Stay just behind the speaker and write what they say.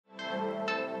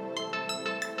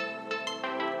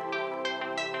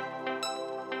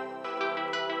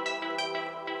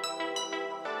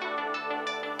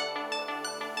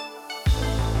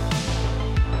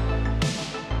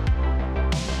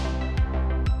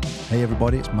Hey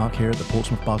everybody, it's Mark here at the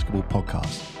Portsmouth Basketball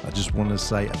Podcast. I just want to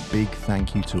say a big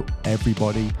thank you to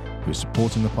everybody who's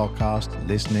supporting the podcast,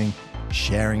 listening,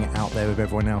 sharing it out there with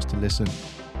everyone else to listen.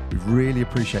 We really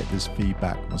appreciate this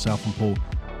feedback. Myself and Paul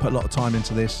put a lot of time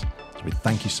into this, so we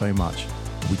thank you so much.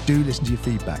 We do listen to your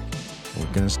feedback. We're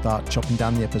going to start chopping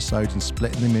down the episodes and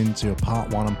splitting them into a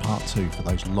part 1 and part 2 for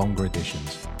those longer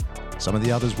editions. Some of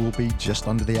the others will be just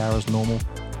under the hour as normal.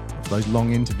 For those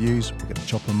long interviews, we're going to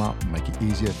chop them up and make it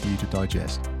easier for you to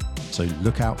digest. So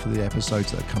look out for the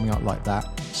episodes that are coming out like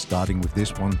that, starting with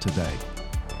this one today.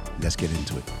 Let's get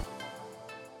into it.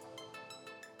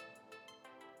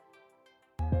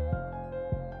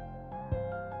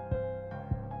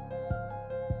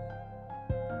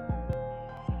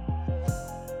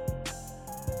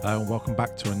 And welcome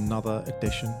back to another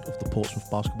edition of the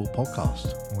Portsmouth Basketball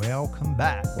Podcast. Welcome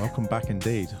back. Welcome back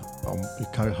indeed. I'm your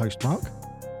co-host Mark.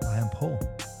 I am Paul.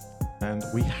 And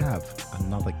we have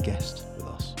another guest with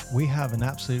us. We have an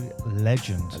absolute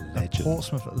legend. A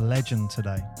Portsmouth legend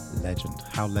today. Legend.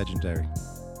 How legendary?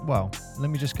 Well, let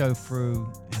me just go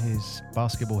through his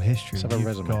basketball history. Let's have a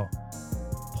resume. Got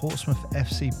Portsmouth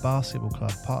FC Basketball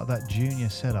Club, part of that junior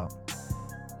setup.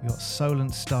 You've got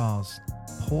Solent Stars,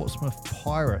 Portsmouth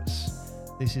Pirates.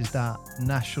 This is that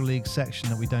National League section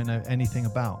that we don't know anything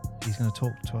about. He's going to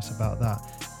talk to us about that.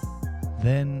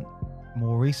 Then,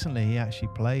 more recently, he actually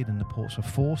played in the Portsmouth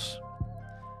Force.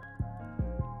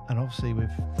 And obviously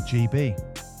with GB.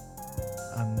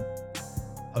 And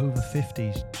over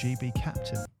 50s GB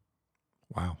captain.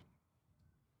 Wow.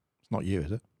 It's not you,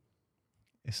 is it?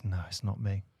 It's not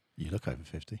me. You look over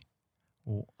 50.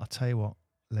 Well, I'll tell you what.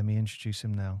 Let me introduce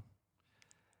him now.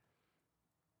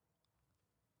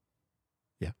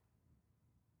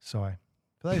 Sorry.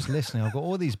 For those listening, I've got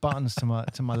all these buttons to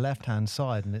my left-hand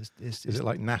side, and it's Is it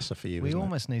like NASA for you? We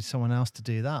almost need someone else to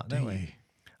do that, don't we?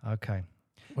 Okay.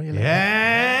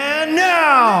 And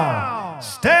now,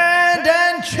 stand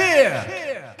and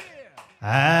cheer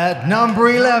at number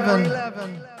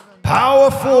 11, power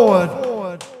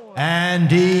forward,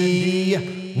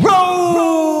 Andy Rowlands.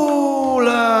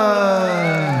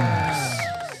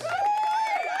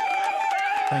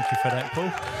 Thank you for that,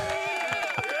 Paul.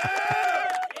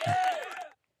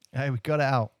 Hey, we got it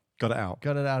out. Got it out.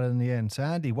 Got it out in the end. So,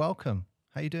 Andy, welcome.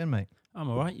 How you doing, mate? I'm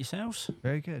all right. Yourselves?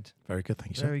 Very good. Very good,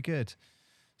 thank you, sir. Very good.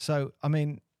 So, I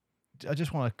mean, I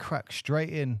just want to crack straight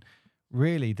in.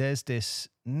 Really, there's this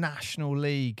National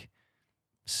League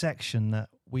section that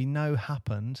we know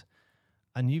happened,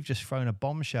 and you've just thrown a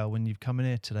bombshell when you've come in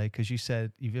here today because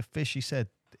you've officially said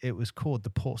it was called the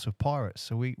Portsmouth Pirates.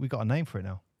 So we got a name for it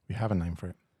now. We have a name for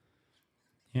it.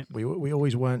 Yep. We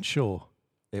always weren't sure.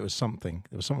 It was something.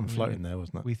 There was something floating there,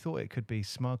 wasn't it? We thought it could be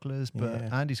smugglers, but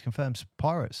Yeah. Andy's confirmed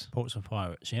pirates. Portsmouth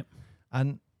Pirates, yep.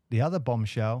 And the other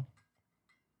bombshell,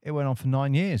 it went on for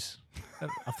 9 years.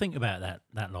 I think about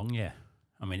that long, yeah.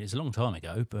 I mean, it's a long time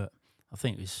ago, but I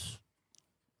think it was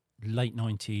late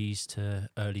 90s to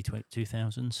early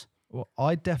 2000s. Well,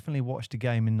 I definitely watched a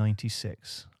game in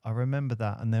 96. I remember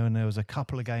that. And then there was a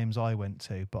couple of games I went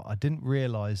to, but I didn't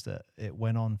realise that it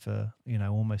went on for,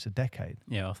 almost a decade.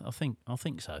 Yeah, I think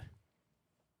so.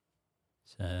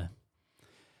 So,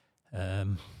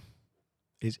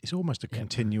 It's almost a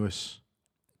continuous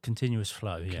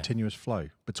flow, yeah. Continuous flow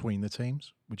between the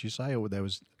teams, would you say? Or there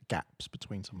was gaps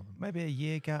between some of them? Maybe a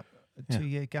year gap, a 2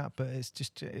 year gap, but it's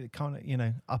just it kind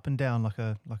of, up and down like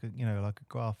a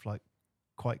graph, like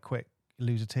quite quick. You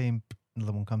lose a team,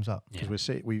 another one comes up. Because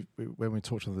when we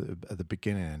talked at the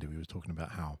beginning, Andy, we were talking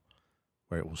about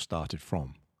where it all started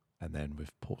from, and then with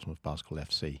Portsmouth Basketball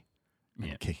FC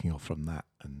and kicking off from that.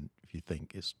 And if you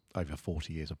think it's over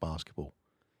 40 years of basketball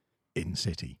in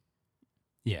City,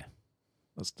 yeah,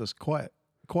 that's quite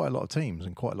a lot of teams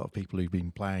and quite a lot of people who've been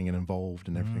playing and involved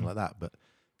and everything like that. But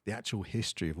the actual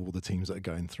history of all the teams that are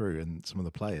going through and some of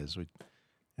the players, we're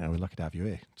lucky to have you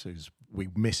here. So we're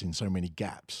missing so many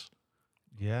gaps.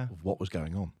 Yeah. Of what was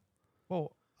going on.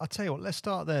 Well, I'll tell you what. Let's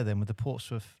start there then with the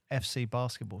Portsmouth FC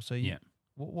basketball. So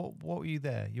what were you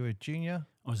there? You were a junior?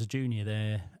 I was a junior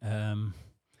there.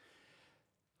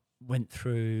 Went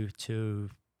through to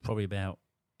probably about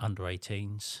under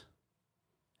 18s,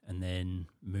 and then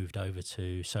moved over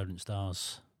to Solent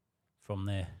Stars from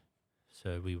there.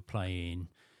 So we were playing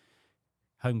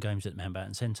home games at the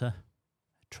Mountbatten Centre,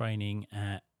 training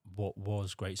at what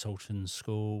was Great Saltons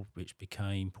School, which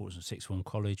became Portsmouth Sixth Form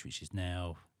College, which is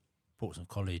now Portsmouth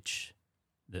College,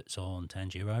 that's on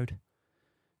Tangier Road.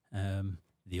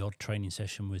 The odd training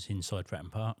session was inside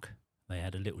Fratton Park. They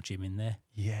had a little gym in there.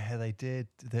 Yeah, they did.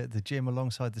 The gym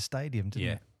alongside the stadium, didn't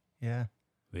it? Yeah.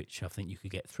 Which I think you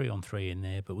could get 3-on-3 in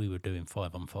there, but we were doing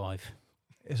 5-on-5.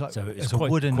 It's like So it's a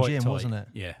wooden gym, tight. wasn't it?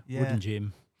 Yeah, Yeah. wooden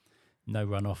gym, no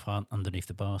runoff underneath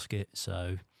the basket.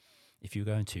 So if you're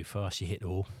going too fast, you hit the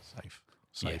wall.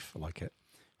 Safe. I like it.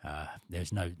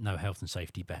 There's no health and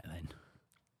safety back then.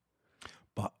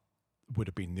 But would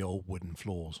have been the old wooden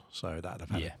floors, so that'd have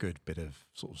had Yeah. a good bit of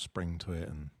sort of spring to it.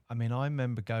 And I mean, I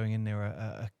remember going in there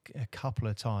a couple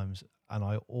of times, and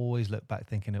I always look back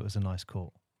thinking it was a nice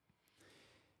court.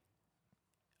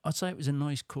 I'd say it was a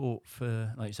nice court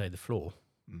for, like you say, the floor.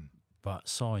 mm, But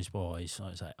size-wise,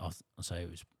 like I say, I'd say it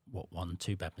was,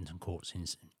 1-2 badminton courts in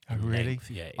Oh, really? length.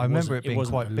 Yeah, I remember it wasn't- being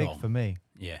wasn't quite big long. for me,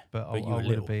 Yeah, but I you were would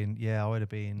little. have been, I would have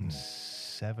been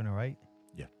 7 or 8.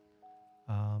 Yeah.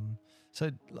 So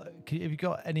like, have you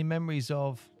got any memories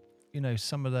of,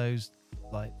 some of those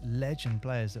like legend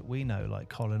players that we know, like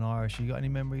Colin Irish? You got any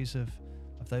memories of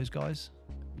those guys?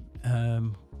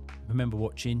 Remember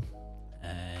watching,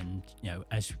 and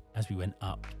as we went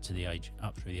up through the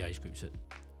age groups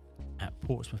at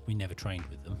Portsmouth, we never trained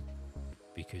with them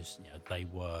because they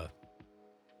were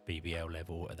BBL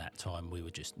level at that time. We were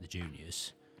just the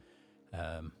juniors,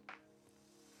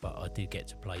 but I did get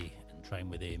to play and train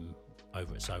with him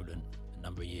over at Solent a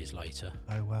number of years later,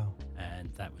 Oh wow.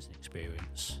 and that was an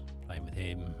experience playing with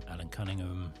him, Alan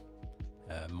Cunningham,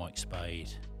 Mike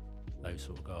Spade, those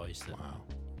sort of guys that wow.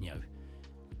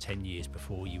 10 years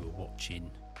before you were watching,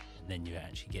 and then you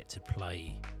actually get to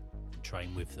play and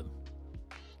train with them.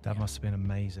 That Yeah. must have been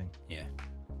amazing, Yeah,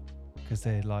 because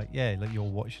they're like you're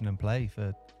watching them play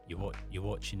for, you're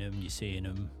watching them, you're seeing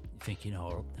them, you're thinking,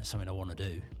 oh, that's something I want to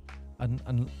do.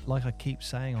 and like I keep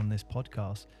saying on this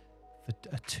podcast, for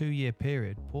a 2-year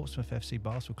period, Portsmouth FC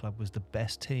Basketball Club was the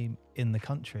best team in the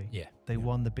country. Yeah, They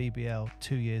won the BBL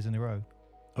 2 years in a row,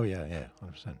 Oh yeah,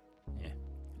 100%. yeah,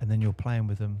 and then you're playing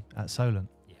with them at Solent.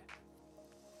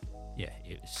 yeah.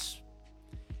 It was.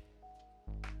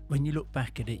 When you look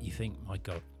back at it, you think, my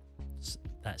God,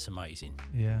 that's amazing.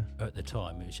 Yeah. At the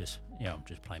time, it was just, I'm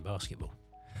just playing basketball.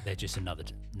 They're just another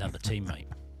teammate,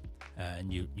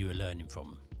 and you were learning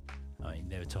from them. I mean,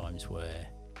 there were times where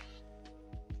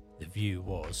the view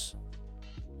was,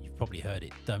 you've probably heard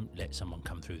it, don't let someone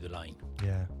come through the lane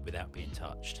Yeah. without being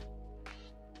touched.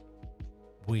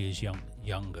 We as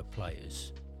younger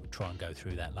players would try and go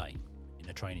through that lane in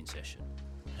a training session,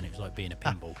 and it was like being a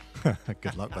pinball.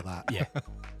 Good luck with that. Yeah,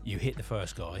 you hit the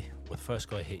first guy, or the first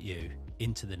guy hit you,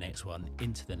 into the next one,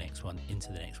 into the next one,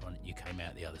 into the next one, you came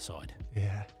out the other side.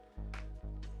 Yeah.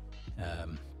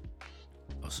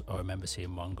 I remember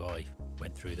seeing one guy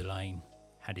went through the lane,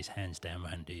 had his hands down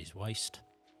around his waist.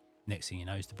 Next thing you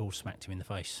know, the ball smacked him in the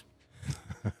face.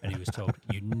 And he was told,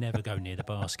 you never go near the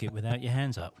basket without your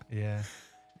hands up. Yeah.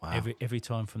 Wow. Every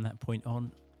time from that point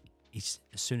on, as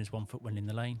soon as one foot went in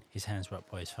the lane, his hands were up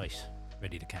by his face,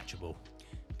 ready to catch a ball.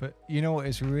 But you know what?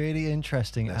 It's really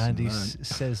interesting. Lesson Andy learned.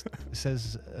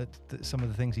 says some of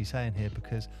the things he's saying here,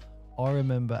 because I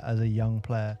remember as a young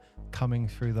player coming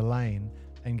through the lane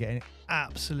and getting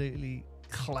absolutely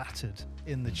clattered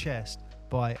in the chest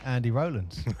by Andy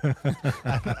Rowlands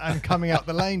and coming up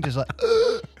the lane just like,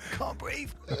 can't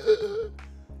breathe.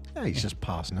 Yeah, he's just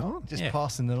passing it on. Just Yeah.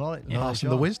 passing the knowledge. Passing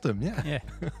the on. wisdom, yeah. Yeah.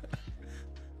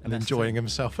 And that's enjoying the-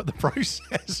 himself at the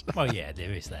process. Well, yeah,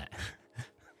 there is that.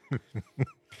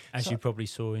 As you probably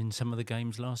saw in some of the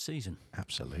games last season.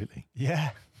 Absolutely.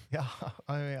 Yeah. Yeah.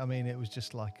 I mean, it was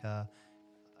just like, I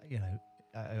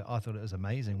thought it was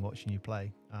amazing watching you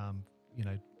play,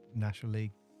 National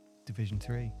League Division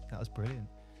 3. That was brilliant.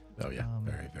 Oh yeah,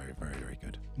 very, very, very, very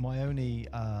good. My only,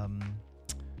 I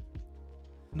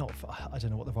don't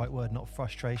know what the right word, not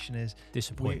frustration is.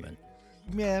 Disappointment.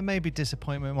 Yeah, maybe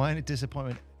disappointment. My only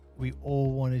disappointment, we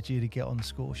all wanted you to get on the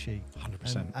score sheet.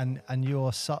 100%. And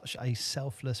you're such a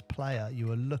selfless player. You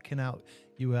were looking out.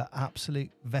 You were absolute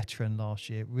veteran last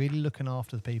year, really looking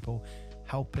after the people,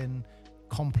 helping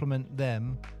compliment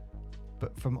them.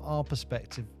 But from our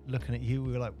perspective, looking at you,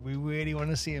 we were like, we really want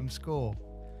to see him score.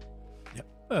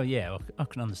 Well, yeah, I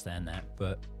can understand that,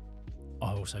 but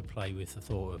I also play with the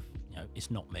thought of,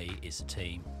 it's not me, it's the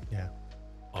team. Yeah.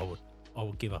 I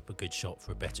would give up a good shot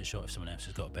for a better shot if someone else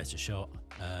has got a better shot.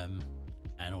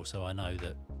 And also I know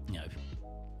that,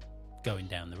 going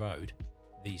down the road,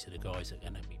 these are the guys that are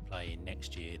going to be playing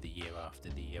next year, the year after,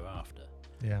 the year after.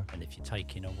 Yeah. And if you're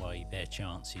taking away their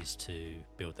chances to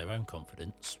build their own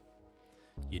confidence,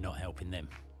 you're not helping them.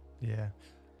 Yeah.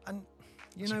 And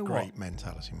you It's know a what? great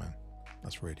mentality, man.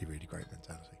 That's really, really great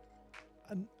mentality.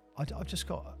 And I've just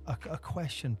got a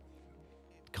question,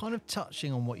 kind of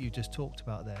touching on what you just talked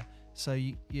about there. So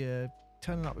you're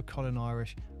turning up with Colin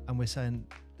Irish, and we're saying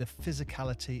the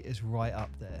physicality is right up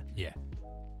there. Yeah.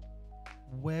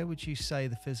 Where would you say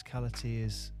the physicality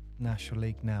is National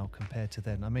League now compared to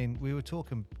then? I mean, we were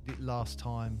talking last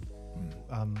time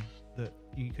that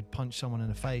you could punch someone in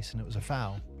the face and it was a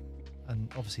foul. And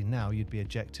obviously now you'd be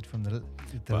ejected from the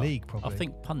league probably. I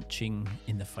think punching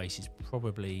in the face is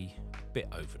probably a bit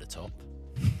over the top,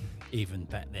 even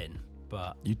back then.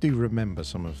 But You do remember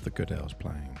some of the good elves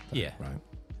playing, though, Yeah. right?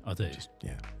 I do.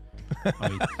 Yeah. I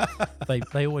mean,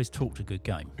 they always talked a good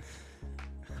game.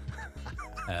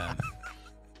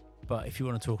 But if you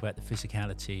want to talk about the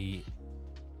physicality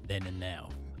then and now,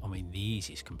 I mean, the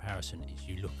easiest comparison is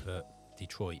you look at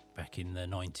Detroit back in the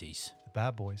 90s. The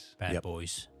bad boys. Bad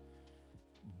boys.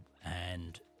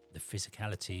 And the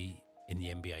physicality in the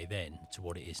NBA then to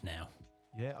what it is now.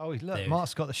 Yeah. Oh, look, There-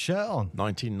 Mark's got the shirt on.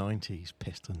 1990s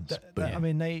Pistons. I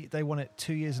mean, they won it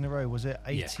 2 years in a row. Was it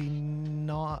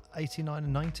 89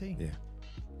 and 90?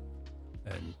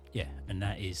 Yeah. And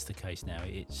that is the case now.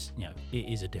 It's, it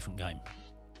is a different game.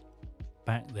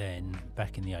 Back then,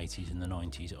 back in the 80s and the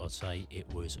 90s, I'd say it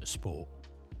was a sport.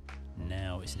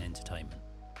 Now it's an entertainment.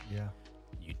 Yeah.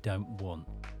 You don't want,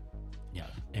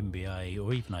 NBA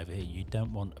or even over here, you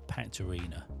don't want a packed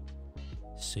arena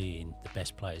seeing the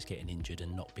best players getting injured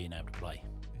and not being able to play.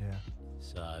 Yeah.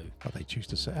 So, But they choose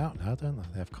to sit out now, don't they?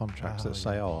 They have contracts that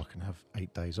say, I can have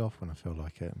 8 days off when I feel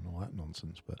like it and all that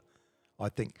nonsense. But I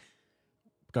think,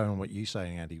 going on what you're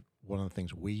saying, Andy, one of the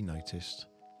things we noticed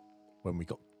when we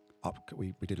got up,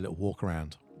 we did a little walk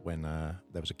around when there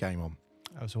was a game on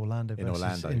That was Orlando In versus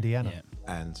Orlando. Indiana.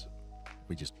 yeah. and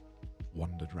we just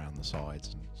wandered around the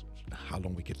sides and how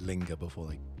long we could linger before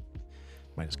they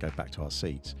made us go back to our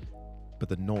seats. But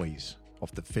the noise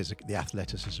of the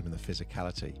athleticism and the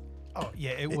physicality. Oh,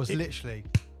 yeah, it was literally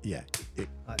Yeah.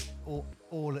 like all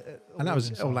And that was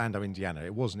inside. Orlando, Indiana.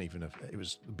 It wasn't even it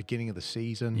was the beginning of the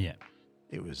season. Yeah.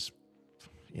 It was,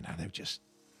 they were just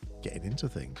getting into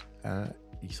things.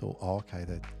 You thought, okay,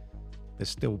 there's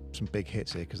still some big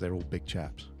hits here because they're all big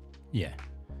chaps. Yeah.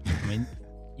 I mean,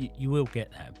 you will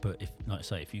get that, but like I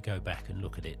say, if you go back and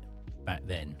look at it back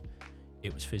then,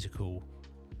 it was physical.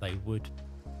 They would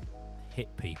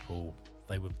hit people.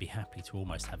 They would be happy to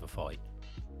almost have a fight.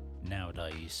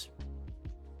 Nowadays,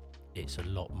 it's a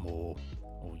lot more,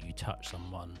 or you touch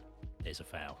someone, there's a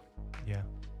foul. Yeah.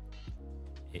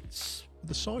 It's,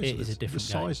 The size, It of is the, a different the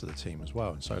size of the team as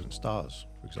well. In Solent Stars,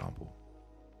 for example,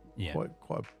 yeah.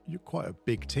 you're quite a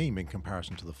big team in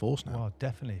comparison to the Force now. Well,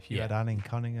 definitely. If you Yeah. had Alan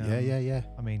Cunningham. Yeah.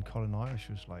 I mean, Colin Irish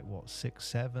was like, what,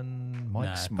 6'7"? Mike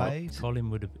Nah, Spade?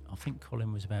 I think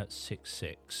Colin was about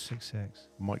 6'6". 6'6".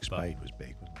 Mike Spade was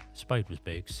big, wasn't Spade was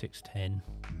big, 6'10".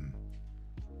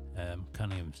 he?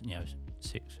 Cunningham's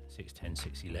 6'10",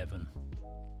 6'11".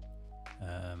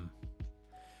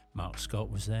 Mark Scott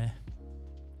was there.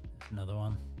 That's another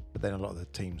one. But then a lot of the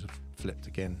teams have flipped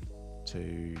again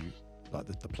to like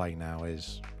the play now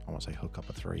is, I won't say hook up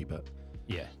a three, but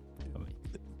Yeah. I mean,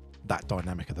 that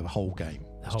dynamic of the whole game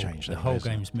has changed. the now, whole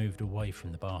hasn't it? game's moved away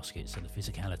from the basket, so the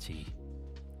physicality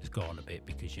has gone a bit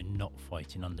because you're not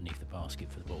fighting underneath the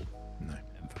basket for the ball No.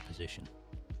 and for position.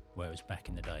 Whereas back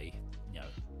in the day,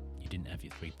 you didn't have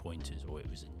your 3-pointers, or it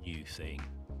was a new thing.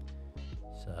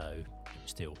 So it was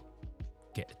still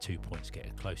get the 2 points, get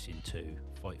it close in two,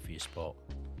 fight for your spot.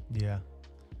 Yeah.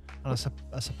 And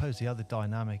I suppose the other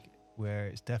dynamic where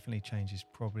it's definitely changed is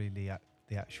probably the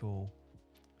actual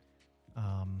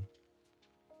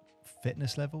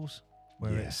fitness levels,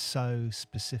 where Yeah. it's so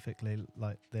specifically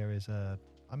like there is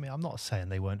I mean, I'm not saying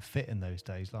they weren't fit in those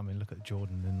days. I mean, look at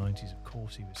Jordan in the 90s. Of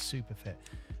course, he was super fit.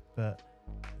 But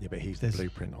Yeah, but he's the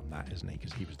blueprint on that, isn't he?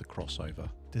 Because he was the crossover.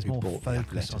 there's who more brought the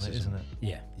focus on it, athleticism. isn't it?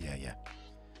 Yeah. Yeah.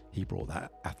 He brought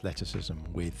that athleticism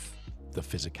with the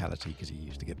physicality because he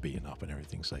used to get beaten up and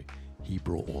everything. So he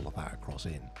brought all of that across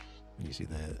in. And you see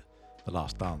the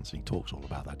Last Dance, he talks all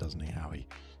about that, doesn't he? How he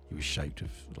was shaped of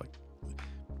like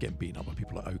getting beaten up by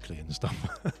people at Oakley and stuff.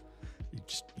 You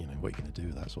just, what are you going to do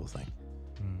with that sort of thing?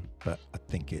 But I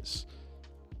think it's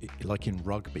like in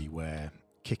rugby where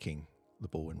kicking the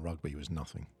ball in rugby was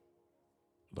nothing.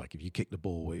 Like if you kick the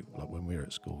ball, like when we were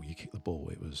at school, you kick the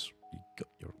ball, you got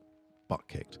your butt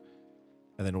kicked.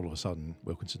 And then all of a sudden,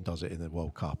 Wilkinson does it in the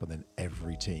World Cup, and then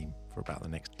every team for about the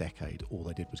next decade, all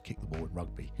they did was kick the ball in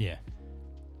rugby. Yeah.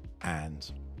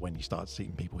 And when you start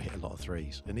seeing people hit a lot of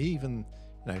threes, and even,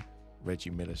 Reggie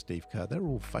Miller, Steve Kerr, they're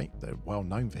all they're well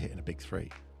known for hitting a big three.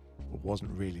 It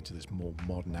wasn't really until this more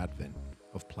modern advent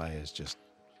of players just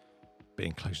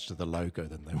being closer to the logo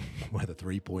than they were the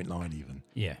 3-point line even.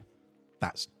 Yeah.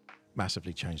 That's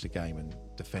massively changed the game. And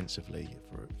defensively,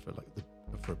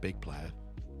 for a big player,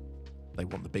 they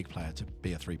want the big player to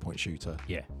be a 3-point shooter.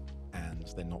 Yeah. And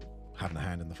they're not having a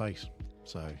hand in the face.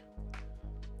 So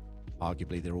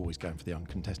arguably they're always going for the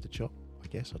uncontested shot. I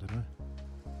guess. I don't know.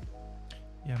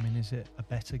 Yeah, I mean, is it a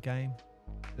better game?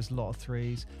 There's a lot of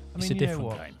threes. I It's mean, a you know different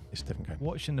what? game. It's a different game.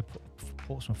 Watching the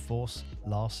Portsmouth Force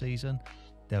last season,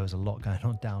 there was a lot going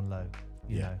on down low.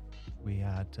 You Yeah. know, we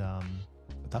had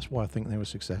But that's why I think they were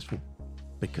successful,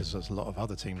 because there's a lot of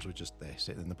other teams were just there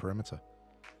sitting in the perimeter,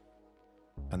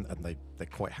 and they're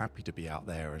quite happy to be out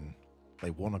there, and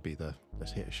they want to be the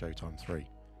let's hit a Showtime 3.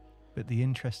 but the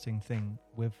interesting thing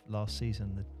with last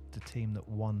season, the team that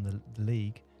won the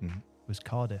league was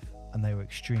Cardiff, and they were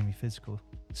extremely physical,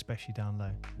 especially down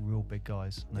low. Real big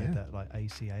guys, and they had Yeah. that like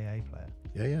ACAA player.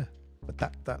 Yeah. But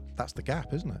that's the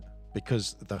gap, isn't it?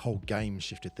 Because the whole game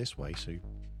shifted this way, so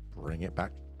bring it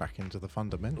back into the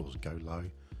fundamentals. Go low,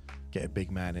 get a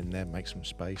big man in there, make some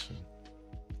space,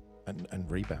 and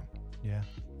rebound. Yeah.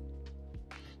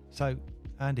 So,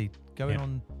 Andy, going Yeah.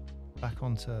 on back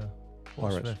onto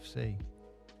Portsmouth FC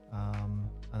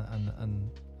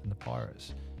and the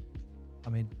Pirates. I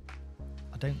mean,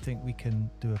 I don't think we can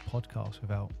do a podcast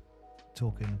without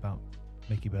talking about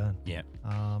Mickey Byrne. Yeah.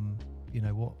 You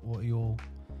know, what are your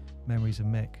memories of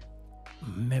Mick?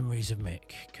 Memories of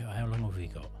Mick. God, how long have we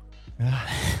got?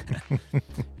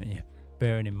 Yeah.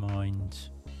 Bearing in mind,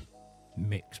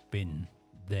 Mick's been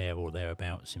there or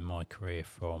thereabouts in my career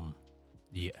from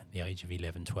the age of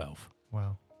 11, 12,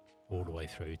 Wow. all the way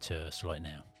through to slight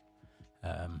now.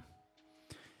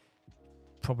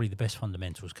 Probably the best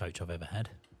fundamentals coach I've ever had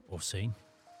or seen.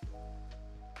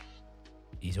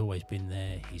 He's always been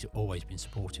there. He's always been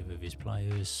supportive of his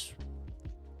players.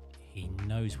 He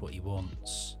knows what he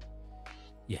wants.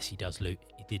 Yes, he does. He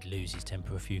did lose his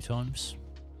temper a few times,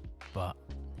 but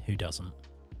who doesn't?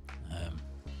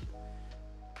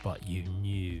 But you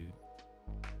knew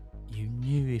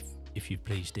if you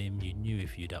pleased him, you knew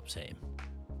if you'd upset him.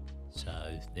 So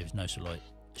there was no sort of like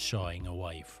shying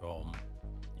away from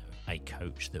a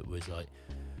coach that was like,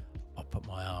 I'll put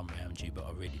my arm around you, but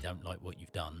I really don't like what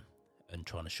you've done, and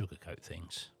trying to sugarcoat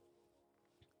things.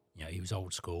 You know, he was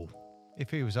old school. If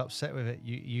he was upset with it,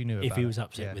 you knew about it. If he was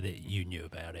upset Yeah. with it, you knew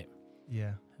about it.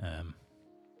 Yeah.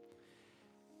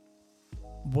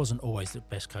 Wasn't always the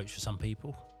best coach for some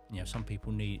people. You know, some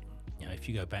people need. You know, if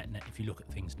you go back, if you look at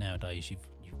things nowadays,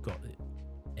 you've got it.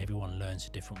 Everyone learns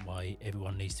a different way.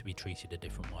 Everyone needs to be treated a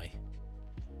different way.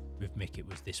 With Mick, it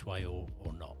was this way or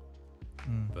not.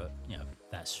 But you know,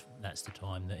 that's the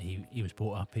time that he was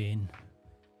brought up in,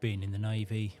 being in the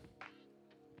Navy.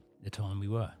 The time we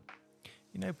were.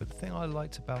 You know, but the thing I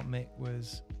liked about Mick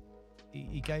was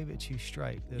he gave it to you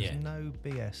straight. There was Yeah. no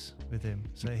BS with him.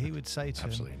 So he would say to him,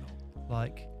 Absolutely not.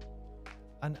 like,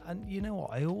 and you know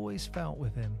what? I always felt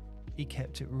with him, he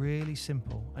kept it really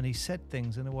simple, and he said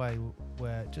things in a way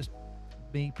where just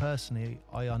me personally,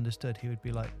 I understood. He would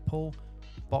be like, Paul,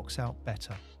 box out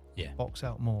better, Yeah. box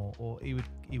out more, or he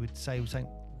would say something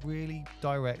really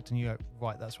direct, and you go,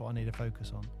 right, that's what I need to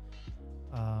focus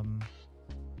on.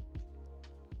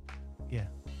 Yeah.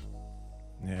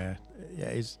 Yeah.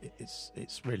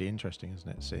 It's really interesting, isn't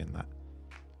it? Seeing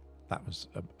that was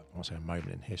I won't say a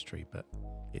moment in history, but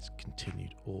it's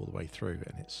continued all the way through,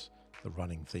 and it's the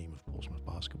running theme of Portsmouth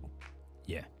basketball.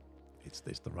 Yeah. It's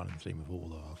the running theme of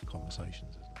all our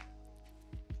conversations, isn't it?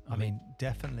 I mean,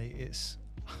 definitely it's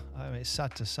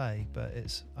sad to say, but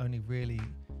it's only really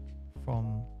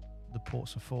from the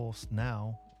Portsmouth Force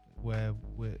now where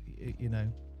we're, you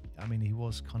know, I mean, he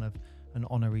was kind of an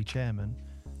honorary chairman,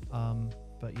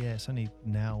 but yeah, it's only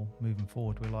now moving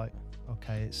forward we're like,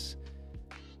 okay,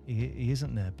 he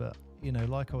isn't there. But you know,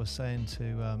 like I was saying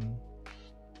to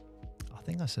I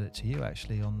think I said it to you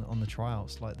actually on the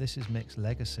tryouts, like, this is Mick's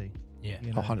legacy. Yeah.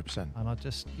 You know? 100%. And I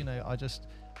just, you know,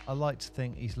 I like to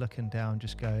think he's looking down,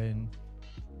 just going,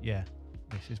 yeah,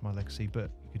 this is my legacy,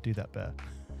 but you could do that better.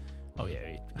 Oh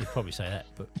yeah, he'd probably say that.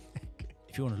 But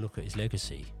if you want to look at his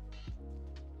legacy,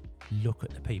 look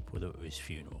at the people that were at his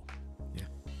funeral. Yeah.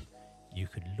 You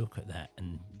could look at that,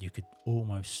 and you could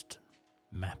almost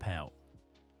map out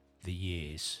the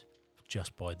years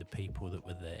just by the people that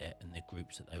were there and the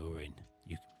groups that they were in.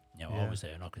 I was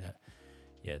there, and I could.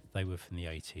 They were from the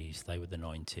 80s, they were the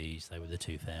 90s, they were the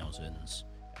 2000s,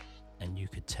 and you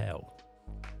could tell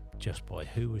just by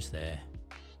who was there,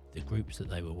 the groups that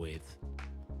they were with,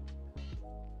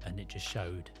 and it just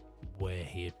showed where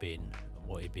he had been and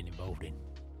what he'd been involved in.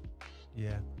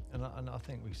 Yeah, and I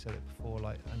think we said it before,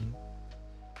 like, and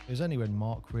it was only when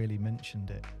Mark really mentioned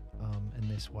it in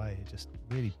this way, it just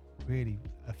really, really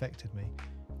affected me,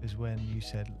 is when you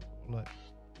said, look,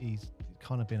 he's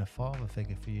kind of been a father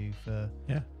figure for you for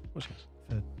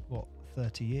what,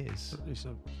 30 years. It's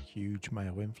a huge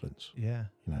male influence. Yeah.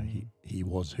 You know, he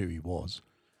was who he was,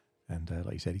 and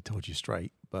like you said, he told you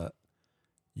straight. But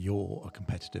you're a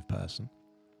competitive person.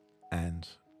 And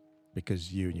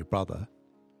because you and your brother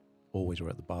always were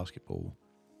at the basketball,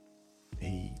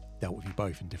 he dealt with you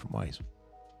both in different ways.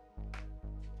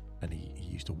 And he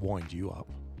used to wind you up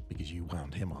because you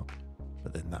wound him up.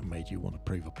 But then that made you want to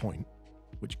prove a point,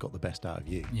 which got the best out of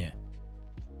you. Yeah.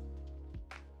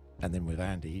 And then with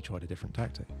Andy, he tried a different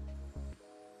tactic.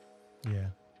 Yeah.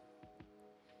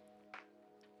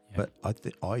 But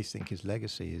I think his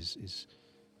legacy is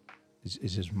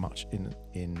as much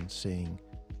in seeing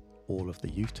all of the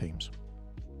youth teams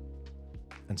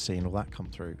and seeing all that come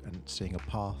through and seeing a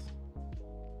path.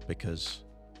 Because,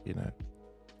 you know,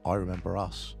 I remember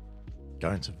us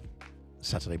going to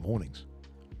Saturday mornings,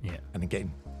 and then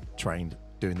getting trained,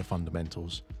 doing the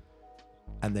fundamentals,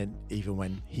 and then even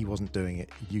when he wasn't doing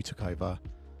it, you took over.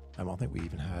 I think we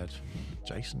even had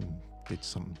Jason did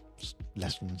some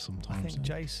lessons sometimes. I think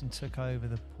Jason took over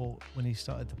the port when he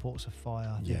started the Ports of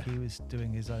Fire. I think he was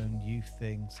doing his own youth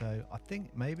thing. So I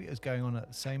think maybe it was going on at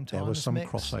the same time. There was some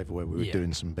Mix. crossover where we were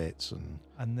doing some bits,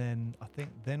 and then I think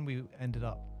then we ended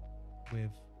up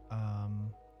with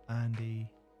Andy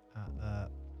at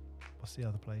what's the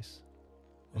other place?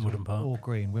 Wimbledon Park. All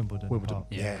Green, Wimbledon Park.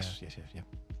 Yes.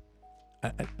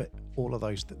 But all of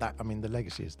those, I mean, the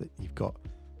legacy is that you've got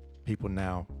people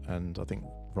now, and I think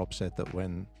Rob said that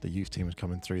when the youth team was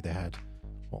coming through, they had,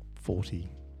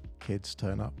 40 kids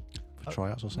turn up for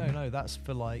tryouts or something? No, that's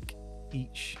for like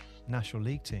each National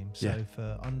League team. So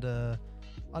for under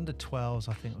 12s,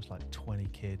 I think it was like 20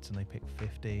 kids, and they picked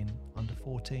 15. Under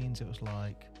 14s, it was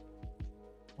like,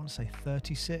 I want to say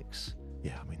 36.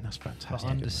 Yeah, I mean, that's fantastic. But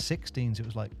under 16s, it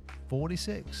was like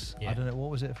 46. Yeah. I don't know, what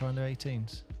was it for under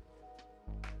 18s?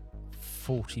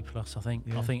 40 plus, I think.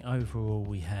 Yeah. I think overall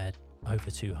we had over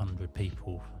 200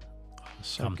 people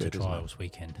come to trials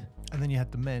weekend. And then you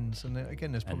had the men's, and then,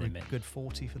 again, there's And probably the a good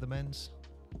 40 for the men's.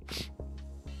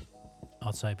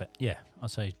 I'd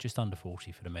say just under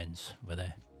 40 for the men's were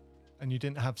there. And you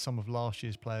didn't have some of last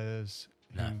year's players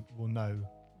who No. will know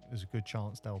there's a good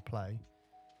chance they'll play.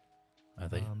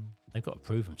 They've got to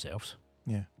prove themselves.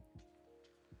 Yeah.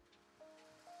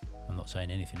 I'm not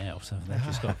saying anything else. They've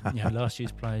just got, last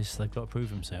year's players, they've got to prove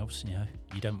themselves.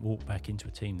 You don't walk back into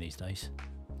a team these days.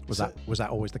 Was that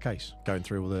always the case? Going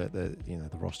through all the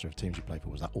roster of teams you played for,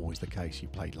 was that always the case? You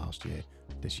played last year,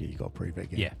 this year you got to prove it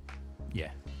again.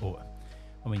 Yeah. Or,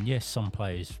 I mean, yes, some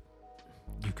players,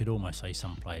 you could almost say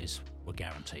some players were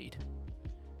guaranteed,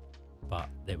 but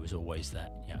there was always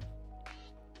that.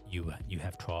 You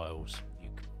have trials.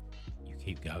 You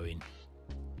keep going.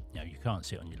 You can't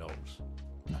sit on your laurels.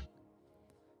 No.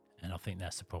 And I think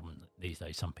that's the problem these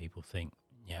days. Some people think,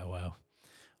 well,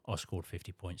 I scored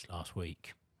 50 points last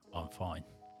week, I'm fine.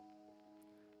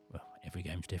 Well, every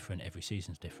game's different, every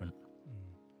season's different.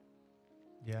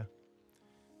 Yeah.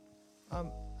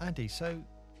 Andy, so,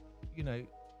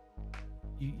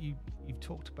 you've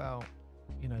talked about,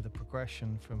 the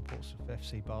progression from Portsmouth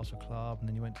FC Basel Club, and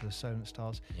then you went to the Solent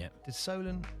Stars. Yeah. Did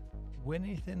Solent win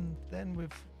anything then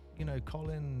with,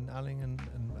 Colin Alling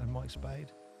and Mike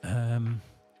Spade?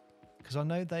 Because I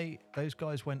know those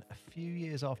guys went a few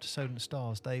years after Solent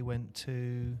Stars. They went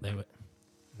to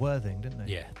Worthing, didn't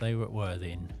they? Yeah, they were at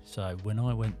Worthing. So when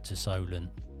I went to Solent,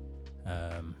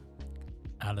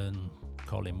 Alan,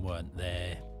 Colin weren't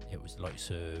there. It was the likes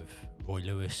of Roy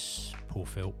Lewis, Paul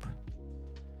Philp,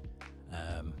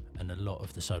 and a lot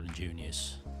of the Solent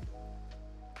juniors.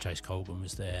 Chase Colgan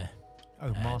was there.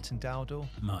 Oh, Martin Dowdall.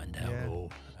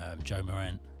 Joe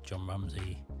Morant, John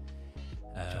Rumsey.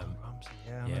 John Rumsey,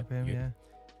 I remember him, yeah.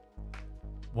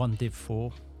 One Div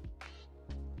 4.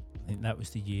 I think that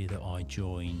was the year that I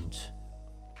joined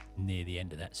near the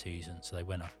end of that season. So they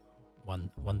went up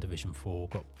one Division 4,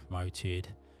 got promoted,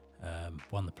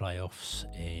 won the playoffs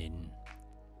in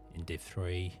Div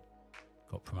 3,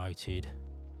 got promoted,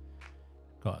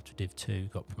 got up to Div 2,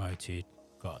 got promoted,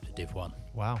 got up to Div 1.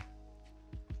 Wow.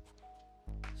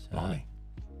 Blimey.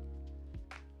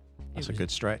 That's a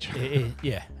good stretch.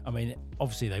 Yeah. I mean,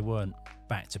 obviously they weren't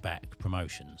back-to-back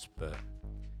promotions, but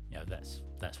that's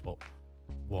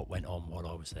what went on while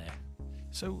I was there.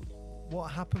 So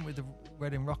what happened with the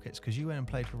Reading Rockets? Because you went and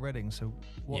played for Reading. So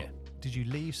did you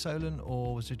leave Solent,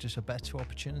 or was it just a better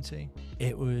opportunity?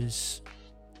 It was...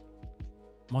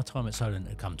 My time at Solent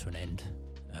had come to an end.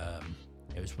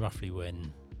 It was roughly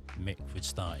when Mick was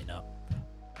starting up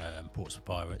Portsmouth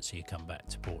Pirates. He had come back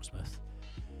to Portsmouth,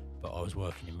 but I was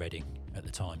working in Reading at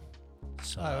the time.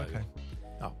 So okay.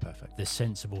 Oh, perfect. The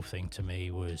sensible thing to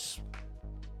me was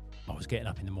I was getting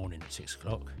up in the morning at 6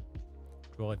 o'clock,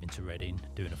 driving to Reading,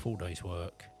 doing a full day's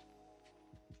work.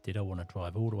 Did I want to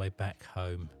drive all the way back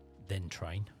home, then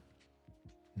train?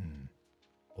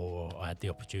 or I had the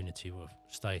opportunity to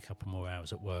stay a couple more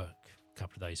hours at work, a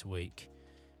couple of days a week,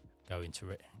 go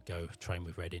train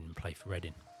with Reading and play for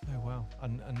Reading. Oh wow!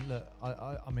 And look,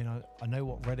 I mean, I know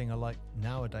what Reading are like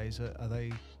nowadays. Were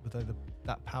they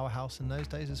that powerhouse in those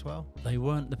days as well? They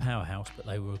weren't the powerhouse, but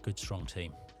they were a good, strong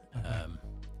team. Okay.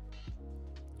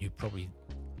 You probably,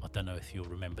 I don't know if you'll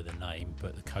remember the name,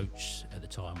 but the coach at the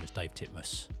time was Dave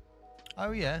Titmus.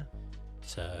 Oh yeah.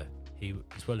 So he,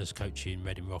 as well as coaching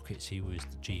Reading Rockets, he was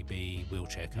the GB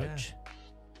wheelchair coach. Yeah.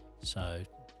 So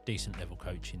decent level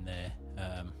coaching there.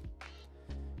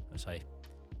 I'd say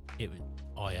it was.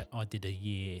 I did a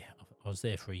year. I was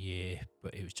there for a year,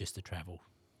 but it was just the travel,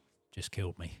 just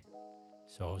killed me.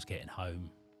 So I was getting home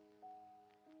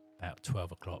about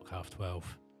 12 o'clock, half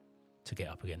 12, to get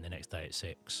up again the next day at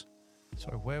 6.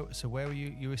 Sorry, where were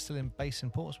you? You were still based in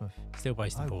Portsmouth. Still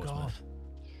based in Portsmouth.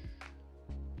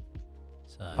 God.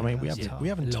 So I mean, we That's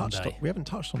haven't tough.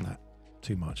 touched on that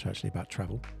too much actually about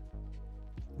travel,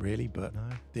 really. But No.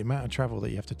 the amount of travel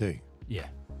that you have to do, yeah,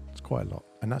 it's quite a lot,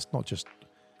 and that's not just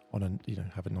on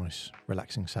have a nice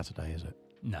relaxing Saturday, is it?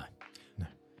 no,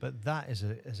 But that is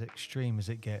as extreme as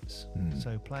it gets. Mm.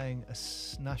 So playing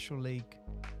a National League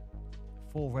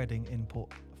for Reading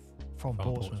from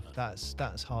Portsmouth, that's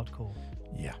hardcore.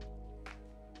 Yeah,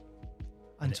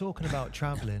 And talking about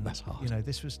travelling, That's hard.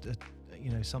 this was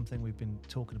something we've been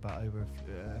talking about over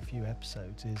a few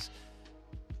episodes. Is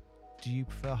do you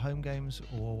prefer home games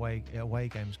or away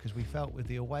games? Because we felt with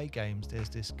the away games, there's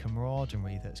this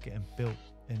camaraderie that's getting built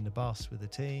in the bus with the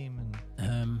team,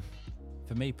 and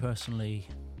for me personally,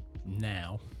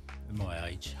 now at my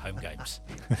age, home games.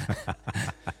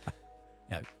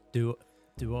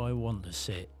 Do I want to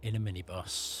sit in a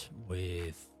minibus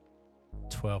with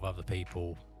 12 other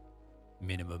people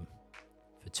minimum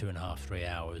for 2.5, 3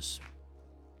 hours,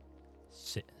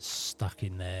 stuck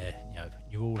in there?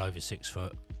 You're all over 6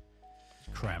 foot,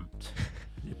 cramped.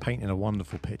 you're painting a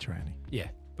wonderful picture, Annie. Yeah,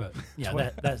 but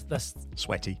that's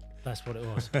Sweaty. that's what it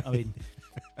was. I mean,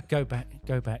 go back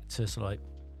to like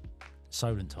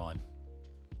Solent time.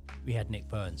 We had Nick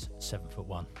Burns,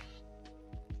 7'1".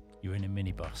 You're in a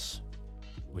minibus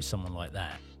with someone like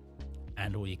that,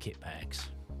 and all your kit bags.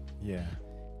 Yeah.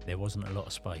 There wasn't a lot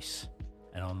of space,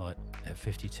 and I'm like, at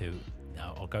 52,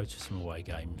 no, I'll go to some away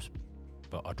games,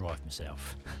 but I drive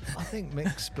myself. I think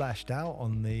Mick splashed out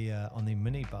on the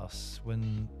minibus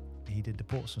when he did the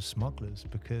Portsmouth Smugglers,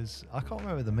 because I can't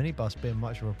remember the minibus being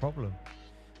much of a problem.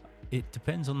 It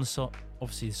depends on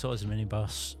obviously the size of the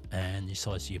minibus and the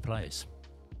size of your players.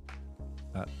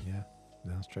 Yeah,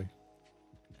 that's true.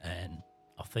 And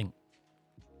I think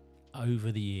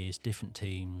over the years, different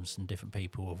teams and different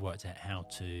people have worked out how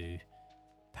to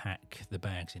pack the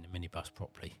bags in a minibus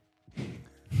properly.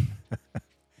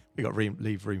 We got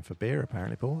leave room for beer,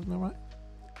 apparently, Paul. Isn't that right?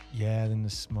 Yeah, in the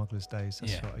Smugglers days,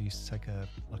 that's Yeah. what I used to take a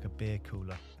beer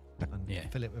cooler and Yeah.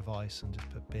 fill it with ice and just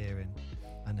put beer in.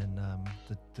 And then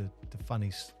the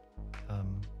funny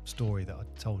story that I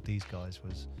told these guys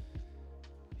was,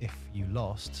 if you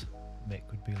lost, Mick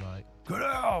would be like, "Good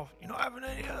out! You're not having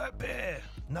any of that beer.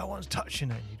 No one's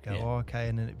touching it." And you'd go, Yeah. "Oh, okay,"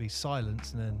 and then it'd be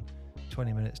silence, and then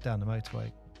 20 minutes down the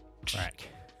motorway, Crack.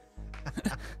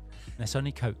 That's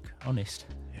only Coke, honest.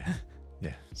 Yeah.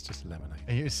 Yeah, it's just lemonade.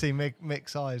 and you see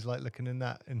Mick's eyes like looking in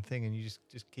that thing, and you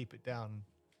just keep it down, and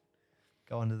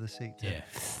go under the seat. Yeah.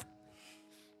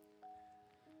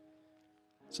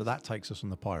 So that takes us on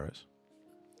the Pirates.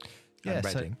 Yeah, And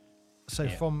so- Reading. So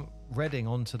Yeah. from Reading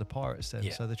onto the Pirates then.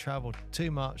 Yeah. So they travelled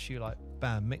too much. You like,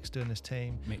 bam, Mick's doing this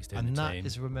team. Mixed in And the that team.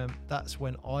 is that's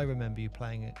when I remember you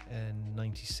playing it in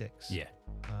 '96. Yeah.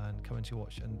 And coming to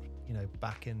watch, and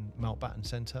back in Mountbatten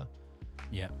Centre.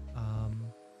 Yeah.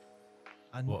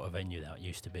 And What a venue that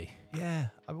used to be. yeah,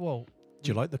 well, Do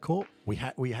you like the court? We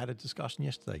had a discussion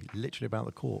yesterday, literally about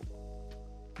the court.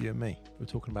 You and me. We were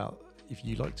talking about if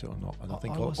you liked it or not. And I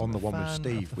think I wasn't on the a one with fan of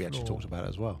Steve, the we actually floor. talked about it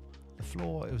as well. the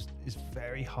floor is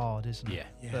very hard, isn't it?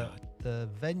 Yeah. But the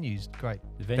venue's great.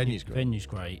 The Venue's great. Venue's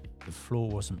great. The floor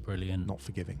wasn't brilliant. Not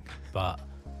forgiving. But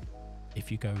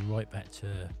if you go right back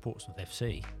to Portsmouth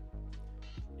FC,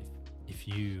 if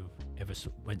you ever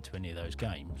went to any of those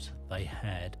games, they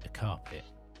had a carpet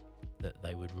that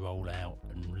they would roll out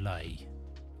and lay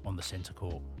on the centre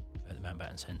court at the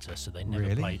Mountbatten Centre. So they never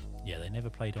Really? played. Yeah, they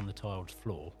never played on the tiled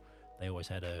floor. They always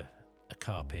had a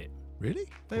carpet. Really?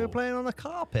 They were Cool. playing on a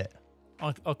carpet.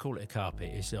 I call it a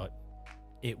carpet. It's like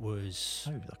it was.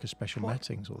 Oh, like a special What?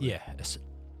 matting sort of. Yeah,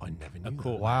 I never knew a that.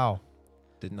 court. Wow.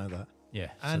 Didn't know that.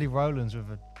 Yeah. so- Andy Rowlands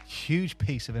with a huge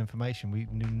piece of information we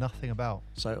knew nothing about.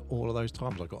 So all of those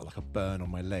times I got like a burn on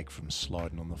my leg from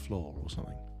sliding on the floor or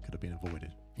something. Could have been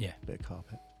avoided. yeah. Bit of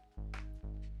carpet.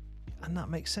 And that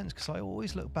makes sense, because I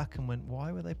always look back and went,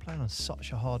 why were they playing on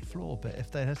such a hard floor? But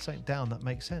if they had something down, that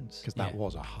makes sense. Because that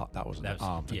was an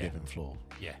arm-forgiving floor.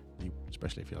 Yeah.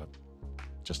 Especially if you're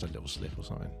just a little slip or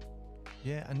something.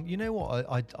 Yeah, and you know what?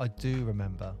 I do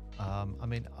remember. I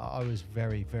mean, I was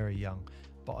very, very young,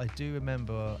 but I do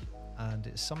remember, and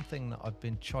it's something that I've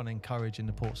been trying to encourage in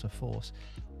the Portsmouth Force.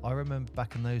 I remember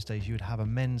back in those days, you would have a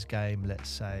men's game, let's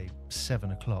say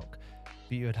 7 o'clock,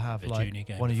 but you would have like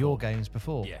one of your games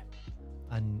before. Yeah.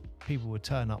 And people would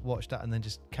turn up, watch that, and then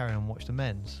just carry on watch the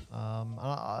men's. And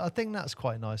I think that's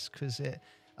quite nice, because it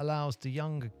allows the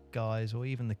younger guys, or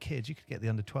even the kids, you could get the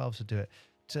under 12s to do it,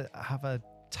 to have a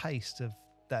taste of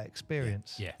that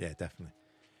experience. Yeah, definitely.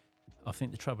 I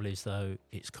think the trouble is, though,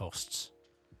 it's costs.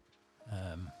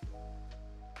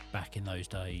 Back in those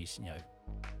days,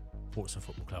 Portsmouth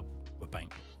Football Club were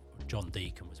John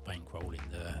Deacon was bankrolling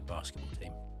the basketball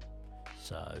team,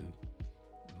 so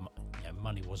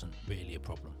money wasn't really a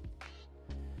problem.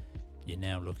 You're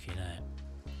now looking at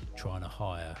trying to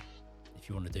hire. If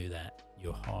you want to do that,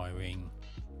 you're hiring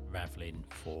Rowlands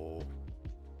for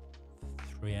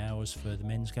 3 hours for the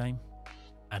men's game,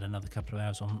 add another couple of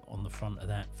hours on the front of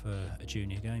that for a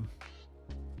junior game.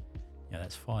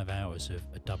 That's 5 hours of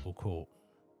a double court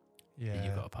that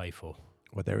you've got to pay for.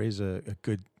 Well, there is a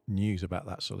good news about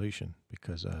that solution,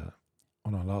 because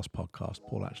on our last podcast,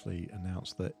 Paul actually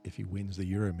announced that if he wins the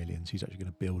Euro Millions, he's actually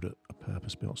going to build a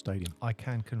purpose-built stadium. I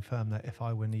can confirm that if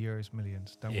I win the Euros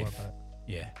Millions, don't worry about it.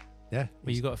 Yeah. Yeah.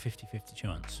 Well, you've got a 50-50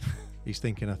 chance. He's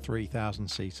thinking a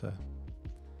 3,000-seater.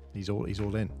 He's all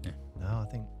in. Yeah. No, I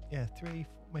think, 3,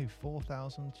 maybe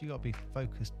 4,000. You got to be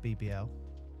focused BBL.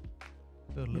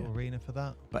 Build a little arena for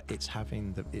that. But it's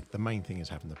having the main thing is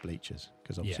having the bleachers,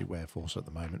 because obviously where Force at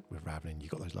the moment with Rowlands,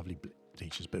 you've got those lovely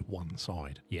bleachers, but one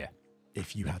side. Yeah.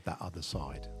 If you had that other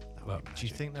side, do you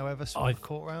think they'll ever swap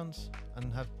court rounds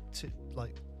and have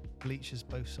bleachers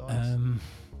both sides?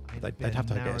 They'd have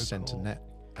to get a centre net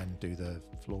and do the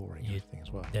flooring and everything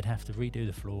as well. They'd have to redo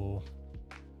the floor,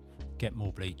 get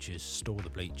more bleachers, store the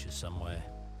bleachers somewhere,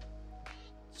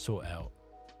 sort out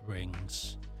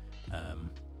rings.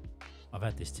 I've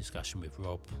had this discussion with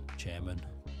Rob, chairman,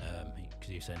 because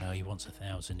he was saying, no, he wants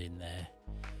 1,000 in there.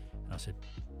 And I said,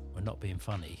 we're not being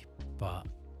funny, but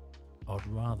I'd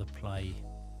rather play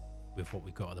with what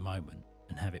we've got at the moment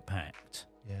and have it packed.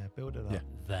 Yeah, build it up.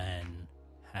 Than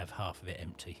have half of it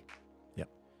empty. Yep.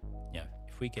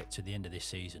 If we get to the end of this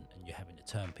season and you're having to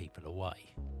turn people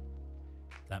away,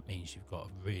 that means you've got a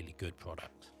really good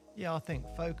product. Yeah, I think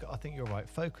you're right.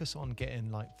 Focus on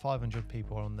getting like 500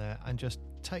 people on there and just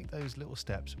take those little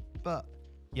steps. But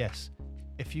yes,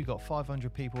 if you got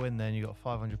 500 people in there and you got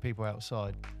 500 people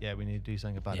outside, we need to do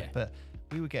something about it. But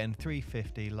we were getting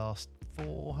 350 last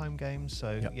 4 home games.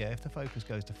 So if the focus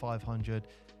goes to 500,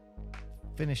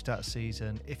 finish that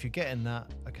season. If you're getting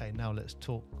that, okay, now let's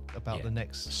talk about the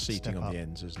next seating on up. the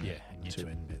ends, isn't it? And the 2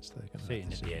 end bits.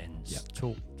 Seating at the ends.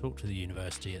 Talk to the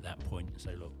university at that point and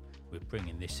say, look, we're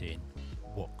bringing this in.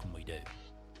 What can we do?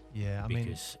 Yeah,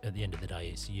 because at the end of the day,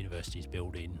 it's the university's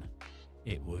building.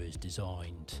 It was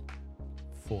designed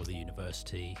for the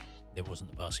university. There wasn't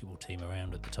the basketball team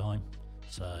around at the time,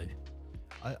 so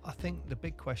I think the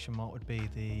big question mark would be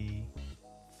the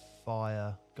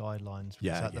fire guidelines.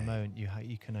 Because at the moment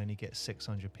you can only get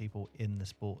 600 people in the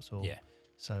sports hall. Yeah.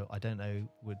 So I don't know,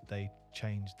 would they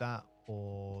change that,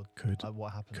 or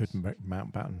what happens? Could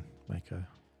Mountbatten make a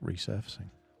resurfacing?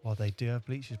 Well, they do have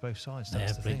bleachers both sides. They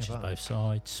That's have the thing bleachers about both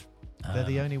sides. They're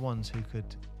the only ones who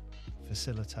could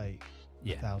facilitate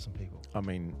 1,000 people. I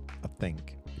mean, I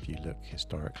think if you look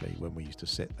historically, when we used to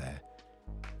sit there,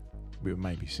 we were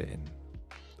maybe sitting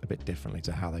a bit differently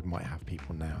to how they might have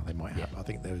people now. They might have, I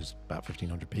think there was about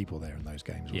 1,500 people there in those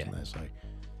games, wasn't there? So,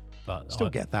 but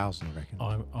still get 1,000, I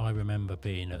reckon. I remember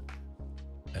being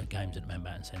at games at the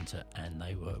Mountbatten Centre, and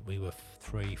we were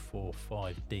 3, 4,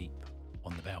 5 deep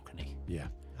on the balcony. Yeah.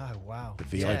 Oh wow. The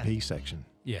VIP section.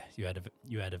 Yeah, you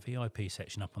had a VIP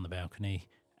section up on the balcony,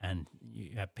 and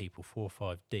you had people 4 or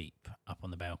 5 deep up on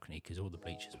the balcony because all the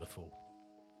bleachers were full.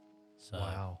 So,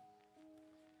 wow.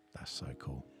 That's so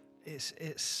cool. It's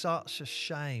such a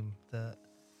shame that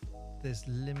there's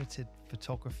limited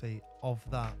photography of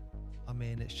that. I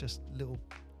mean, it's just little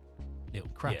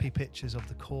crappy pictures of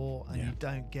the court, and you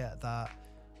don't get that.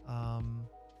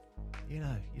 You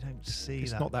don't see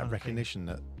it's that. It's not that recognition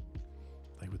that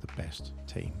they were the best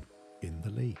team in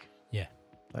the league. Yeah.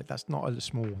 Like, that's not a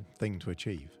small thing to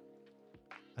achieve.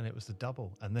 And it was the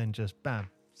double, and then just bam,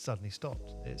 suddenly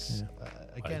stopped. It's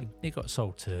again. It got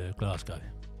sold to Glasgow.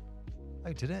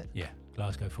 Oh, did it? Yeah,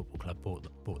 Glasgow Football Club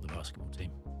bought the basketball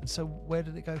team. And so where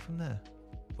did it go from there?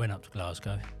 Went up to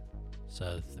Glasgow,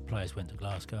 So the players went to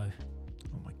Glasgow.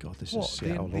 Oh my God, this What, is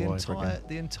Seattle all over again.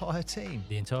 the entire team?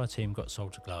 The entire team got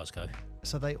sold to Glasgow.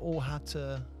 So they all had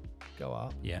to go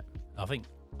up. Yeah, I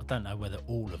don't know whether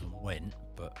all of them went,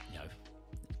 but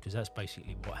because that's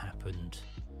basically what happened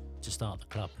to start the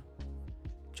club.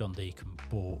 John Deacon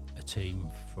bought a team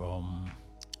from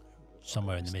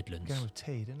somewhere in the Midlands. Going with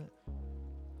T, didn't it?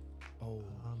 Oh,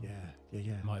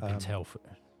 yeah. Might have been Telford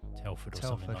or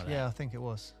something like that. Yeah, I think it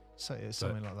was. So it's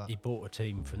something like that. He bought a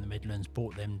team from the Midlands,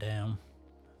 bought them down,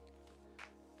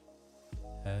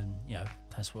 and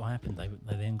that's what happened. They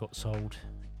then got sold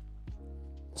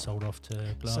off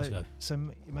to Glasgow. So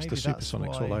maybe It's the that's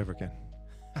Supersonics why all over again.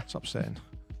 It's upsetting.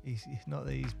 he's not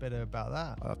that he's better about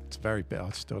that. It's very bitter.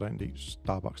 I still don't eat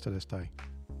Starbucks to this day.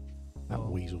 That Well,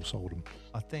 weasel sold them.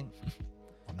 I think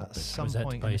I'm not at big. some Was that to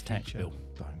point pay in his the tax future, bill?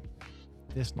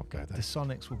 Don't. this, Not go there. the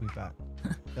Sonics will be back.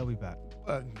 They'll be back.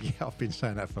 Yeah, I've been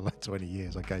saying that for like 20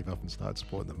 years. I gave up and started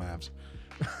supporting the Mavs.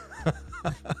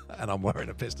 And I'm wearing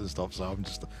a Pistons top, so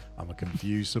I'm a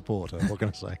confused supporter. What can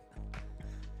I say?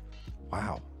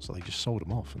 Wow. So they just sold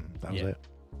them off and that was Yeah. it.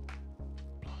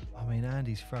 I mean,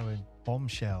 Andy's throwing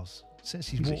bombshells. Since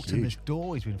he's He's a walked in this huge-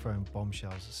 door, he's been throwing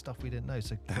bombshells. Stuff we didn't know.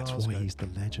 So That's Glasgow. why he's the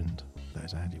legend. That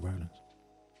is Andy Rowlands.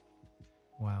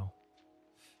 Wow.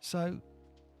 So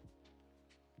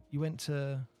you went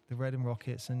to the Reading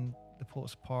Rockets and the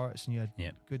Portsmouth Pirates, and you had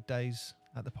Yeah. good days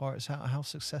at the Pirates. How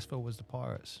successful was the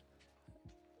Pirates?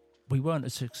 We weren't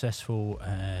as successful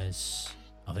as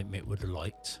I think Mick would have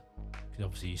liked, because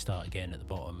obviously you start again at the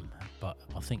bottom, but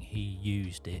I think he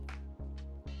used it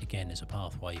again as a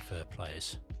pathway for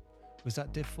players. Was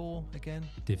that Div 4 again?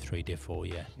 Div 3, Div 4,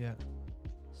 yeah. Yeah.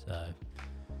 So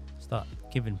start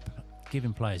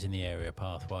giving players in the area a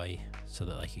pathway so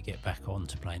that they could get back on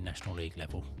to playing National League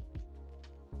level.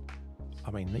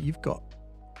 I mean, you've got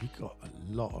a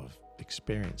lot of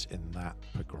experience in that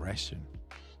progression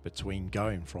between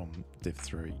going from Div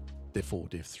 3, Div 4,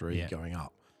 Div 3, Yeah. going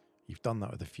up. You've done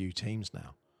that with a few teams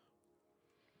now.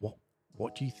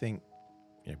 What do you think,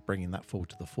 bringing that forward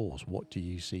to the fours, what do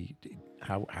you see?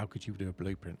 How could you do a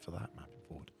blueprint for that mapping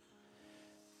forward?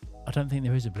 I don't think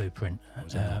there is a blueprint. Oh,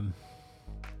 is there not?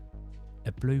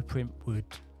 A blueprint would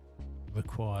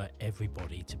require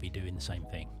everybody to be doing the same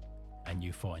thing, and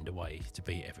you find a way to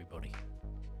beat everybody.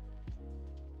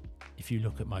 If you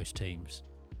look at most teams,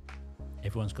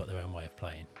 everyone's got their own way of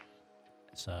playing.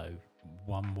 So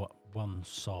one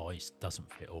size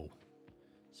doesn't fit all.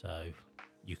 So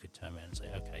you could turn around and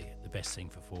say, okay, the best thing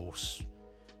for force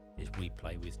is we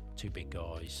play with 2 big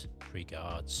guys, 3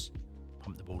 guards,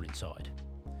 pump the ball inside.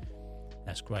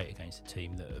 That's great against a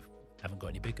team that haven't got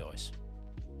any big guys.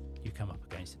 You come up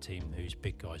against a team whose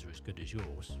big guys are as good as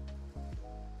yours,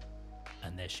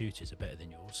 and their shooters are better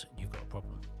than yours, you've got a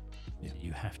problem. Yeah. So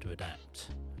you have to adapt,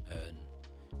 and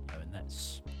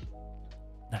that's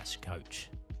your coach.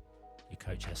 Your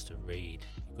coach has to read.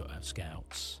 You've got to have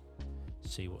scouts,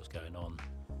 see what's going on,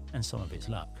 and some of it's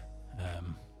luck.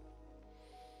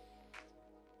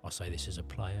 I say this as a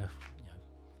player,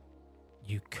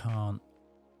 you can't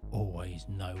always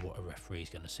know what a referee is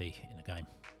going to see in a game.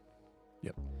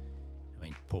 Yep. I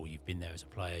mean, Paul, you've been there as a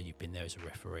player, you've been there as a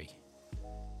referee.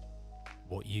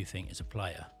 What you think as a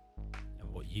player and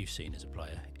what you've seen as a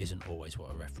player isn't always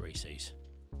what a referee sees.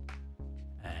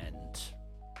 And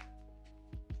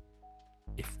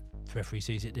if the referee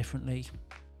sees it differently,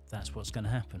 that's what's going to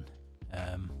happen.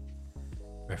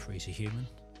 Referees are human,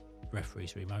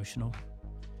 referees are emotional.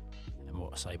 And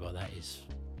what I say by that is,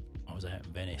 I was out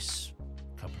in Venice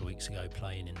a couple of weeks ago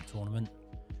playing in a tournament.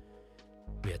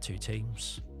 We had 2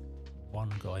 teams. One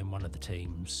guy in one of the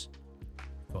teams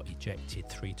got ejected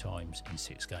 3 times in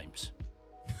 6 games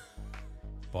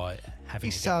by having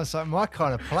He sounds like my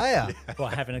kind of player.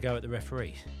 by having a go at the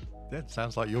referee. That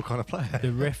sounds like your kind of player.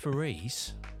 The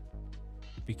referees,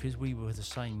 because we were the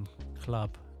same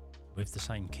club with the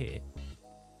same kit,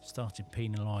 started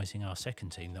penalising our second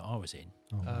team that I was in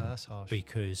That's harsh.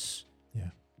 because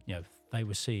Yeah. they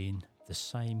were seeing the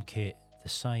same kit, the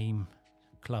same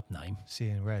club name,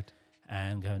 Seeing red.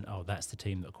 and going, oh, that's the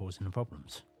team that are causing the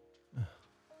problems.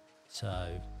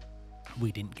 So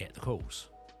we didn't get the calls.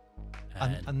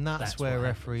 And that's where what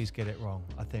referees get it wrong.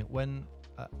 I think when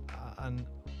and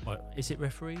Well, is it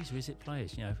referees or is it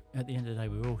players? At the end of the day,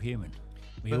 we're all human.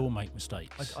 We But all make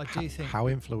mistakes. I do think How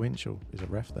influential is a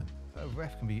ref then? a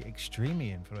ref can be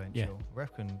extremely influential. Yeah. A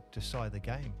ref can decide the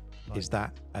game. Is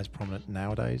that as prominent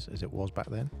nowadays as it was back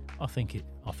then? I think it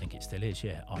still is.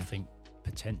 Yeah, I think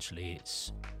potentially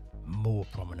it's more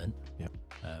prominent. Yep.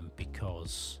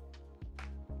 Because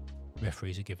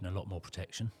referees are given a lot more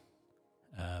protection.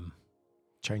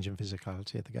 Changing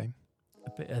physicality of the game?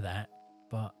 A bit of that,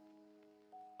 But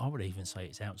I would even say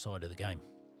it's outside of the game.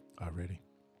 Oh, really?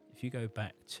 If you go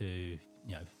back to,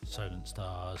 Solent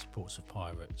Stars, Portsmouth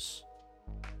Pirates,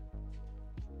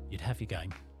 you'd have your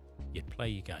game, you'd play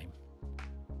your game,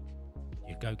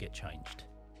 you'd go get changed,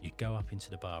 you'd go up into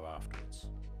the bar afterwards,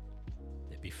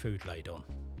 there'd be food laid on.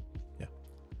 Yeah.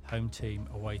 Home team,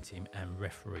 away team and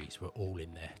referees were all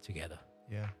in there together.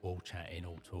 Yeah. All chatting,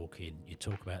 all talking. You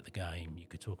talk about the game, you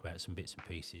could talk about some bits and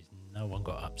pieces. No one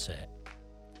got upset.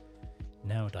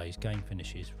 Nowadays, game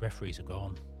finishes, referees are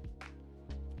gone.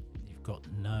 You've got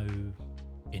no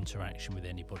interaction with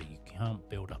anybody. You can't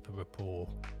build up a rapport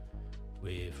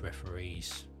with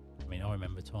referees. I mean, I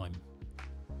remember a time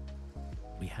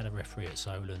we had a referee at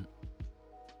Solent.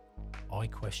 I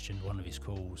questioned one of his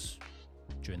calls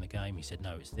during the game. He said,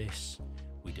 no, it's this.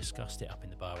 We discussed it up in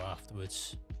the bar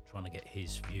afterwards, trying to get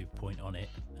his viewpoint on it.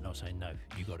 And I was saying, no,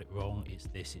 you got it wrong. It's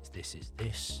this, it's this, it's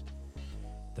this.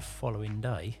 The following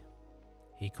day,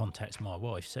 he contacts my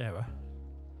wife, Sarah,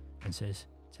 and says,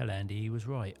 tell Andy he was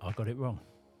right. I got it wrong.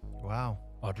 Wow.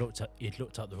 He'd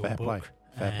looked up the Fair rule play. book.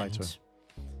 Fair play and to him.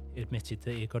 he admitted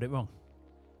that he got it wrong.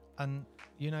 And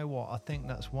you know what? I think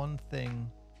that's one thing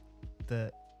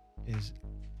that is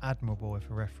admirable if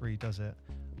a referee does it.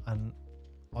 And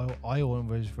I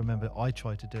always remember I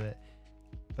tried to do it,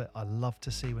 but I love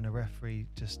to see when a referee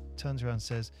just turns around and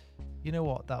says, you know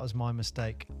what, that was my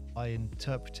mistake. I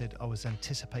was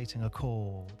anticipating a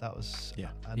call. That was,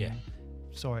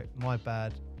 sorry, my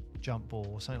bad, jump ball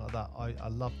or something like that. I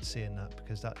loved seeing that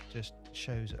because that just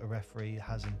shows a referee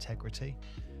has integrity.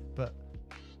 But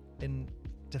in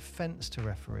defense to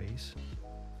referees,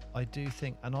 I do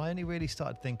think, and I only really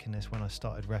started thinking this when I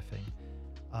started reffing,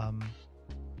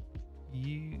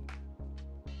 you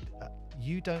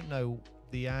don't know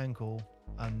the angle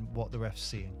and what the ref's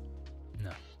seeing.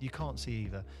 No. You can't see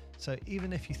either. So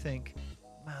even if you think,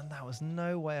 man, that was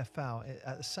no way a foul,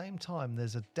 at the same time,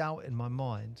 there's a doubt in my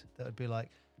mind that would be like,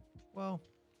 well,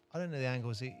 I don't know the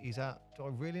angles he's at. Do I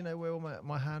really know where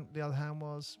my hand, the other hand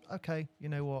was? Okay, you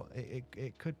know what?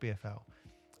 It could be a foul.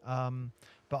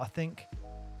 But I think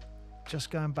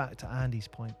just going back to Andy's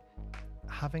point,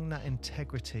 having that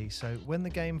integrity. So when the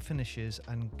game finishes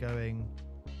and going,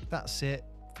 that's it,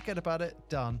 forget about it,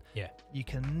 done. Yeah. You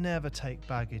can never take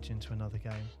baggage into another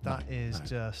game. That is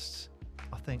just,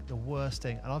 I think, the worst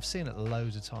thing. And I've seen it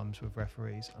loads of times with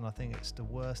referees, and I think it's the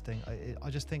worst thing. I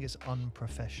just think it's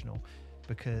unprofessional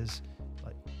because,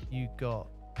 like, you got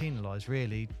penalised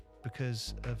really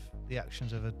because of the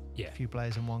actions of a few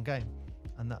players in one game,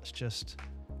 and that's just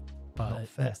not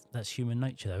fair. That's human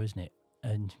nature, though, isn't it?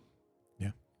 And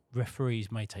referees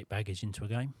may take baggage into a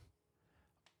game.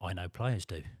 I know players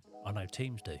do. I know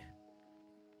teams do.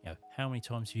 How many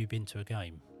times have you been to a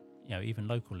game, even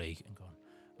local league, and gone,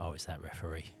 oh, it's that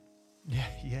referee?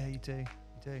 Yeah, you do.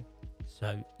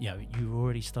 So, you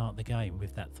already start the game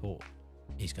with that thought.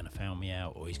 He's going to foul me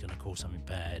out, or he's going to call something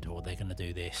bad, or they're going to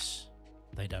do this.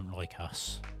 They don't like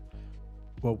us.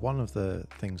 Well, one of the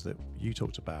things that you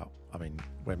talked about, I mean,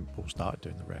 when Paul started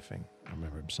doing the reffing, I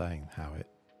remember him saying how it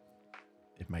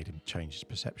made him change his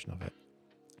perception of it.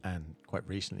 And quite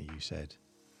recently you said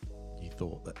you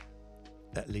thought that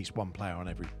at least one player on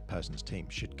every person's team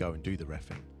should go and do the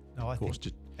reffing. No, I think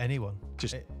anyone.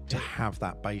 Just to have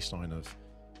that baseline of,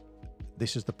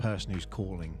 this is the person who's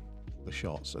calling the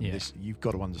shots, and this, you've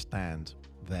got to understand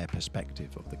their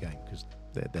perspective of the game because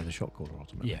they're the shot caller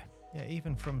ultimately. Yeah,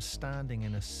 even from standing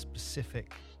in a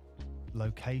specific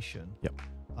location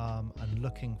and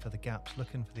looking for the gaps,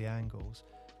 looking for the angles.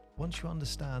 Once you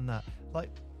understand that,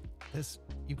 like,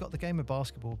 you've got the game of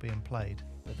basketball being played,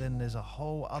 but then there's a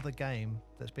whole other game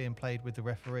that's being played with the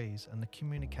referees, and the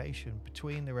communication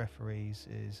between the referees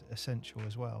is essential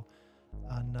as well.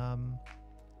 And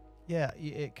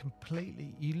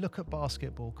you look at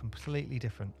basketball completely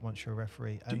different once you're a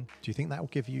referee. And do you think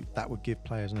that would give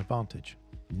players an advantage,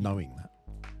 knowing that?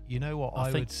 You know what,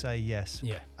 I would say yes.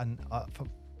 Yeah. And I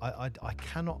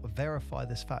cannot verify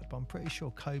this fact, but I'm pretty sure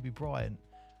Kobe Bryant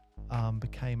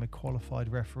became a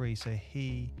qualified referee, so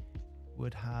he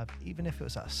would have, even if it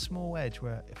was at a small edge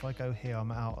where if I go here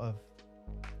I'm out of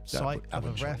sight of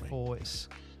a ref, or it's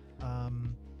I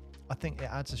think it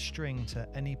adds a string to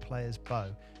any player's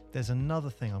bow. There's another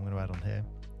thing I'm going to add on here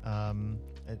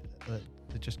that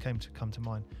just come to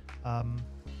mind,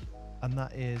 and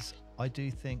that is, I do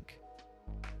think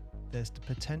there's the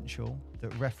potential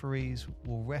that referees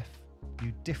will ref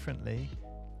you differently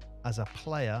as a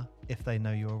player if they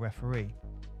know you're a referee.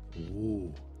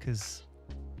 Ooh. Because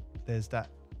there's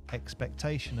that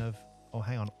expectation of, oh,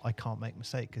 hang on, I can't make a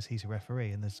mistake because he's a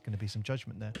referee, and there's going to be some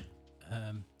judgment there.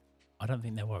 I don't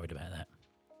think they're worried about that.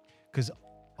 Because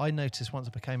I noticed once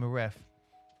I became a ref,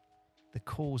 the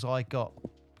calls I got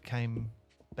became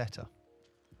better.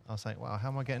 I was like, wow, how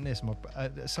am I getting this?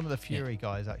 Some of the Fury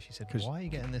guys actually said, why are you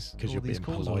getting this? Because you're these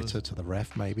being calls? politer to the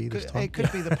ref, maybe this time. It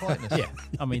could be the politeness. Yeah,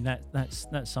 I mean that's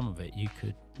some of it. You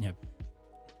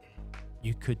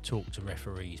could talk to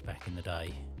referees back in the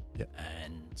day,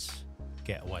 and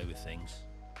get away with things.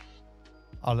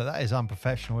 Oh, look, that is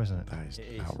unprofessional, isn't it? That is It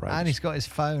is. outrageous. And he's got his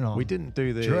phone on. We didn't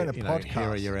do the during a here podcast.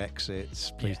 are your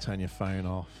exits. Please turn your phone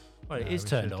off. Well, it No, is we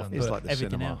turned should've off, done It's but like the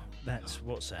everything cinema. else, that's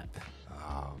WhatsApp.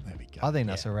 Oh, there we go. I think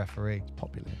that's a referee.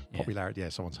 Popularity. Yeah,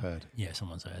 someone's heard. Yeah,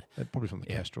 someone's heard. Probably from the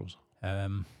Kestrels.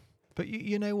 But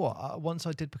you know what? Once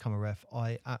I did become a ref,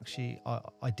 I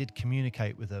did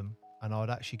communicate with them, and I would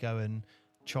actually go and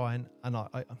try and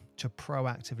to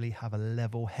proactively have a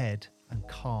level head and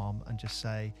calm and just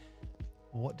say,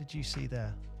 what did you see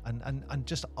there? And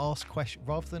just ask questions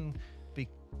rather than be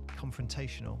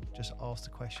confrontational. Just ask the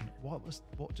question,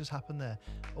 what just happened there?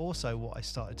 Also, what I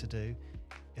started to do,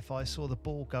 if I saw the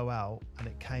ball go out and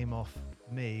it came off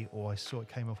me, or I saw it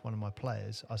came off one of my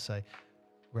players, I say,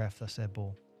 ref, that's their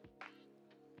ball.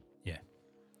 Yeah.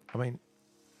 I mean,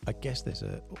 I guess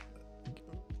it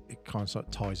kind of sort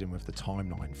of ties in with the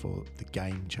timeline for the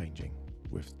game changing.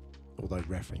 Although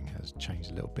refereeing has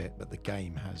changed a little bit, but the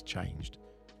game has changed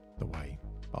the way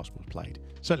basketball's played.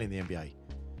 Certainly in the NBA.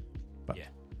 But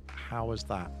how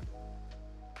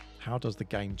does the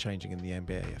game changing in the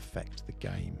NBA affect the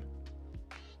game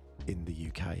in the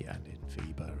UK and in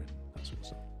FIBA and that sort of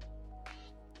stuff?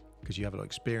 Because you have a lot of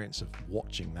experience of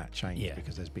watching that change,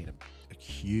 because there's been a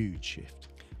huge shift.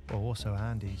 Well, also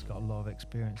Andy's got a lot of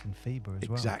experience in FIBA as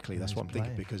well. Exactly, that's what I'm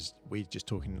thinking, playing. because we're just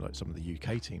talking like some of the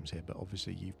UK teams here, but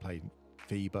obviously you've played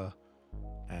FIBA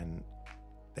and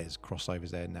there's crossovers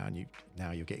there now, and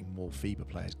now you're getting more FIBA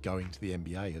players going to the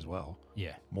NBA as well.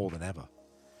 Yeah. More than ever.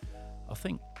 I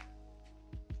think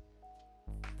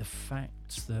the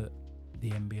fact that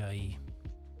the NBA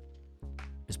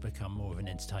has become more of an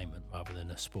entertainment rather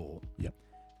than a sport. Yep.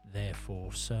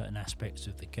 Therefore, certain aspects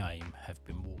of the game have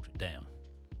been watered down.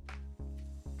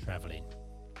 Travelling,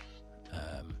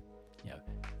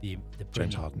 the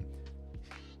James Harden.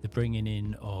 the bringing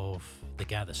in of the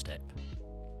gather step.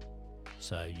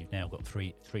 So you've now got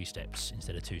three steps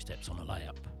instead of 2 steps on a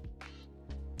layup.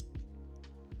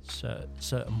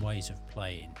 Certain ways of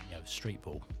playing, street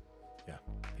ball. Yeah.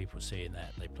 People seeing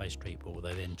that, they play street ball,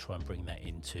 they then try and bring that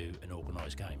into an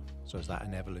organised game. So is that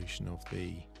an evolution of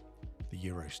the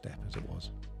Euro step as it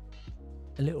was?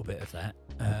 A little bit of that.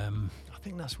 I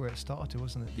think that's where it started,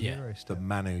 wasn't it? The Euro The step.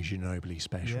 Manu Ginobili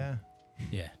special. Yeah.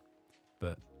 Yeah.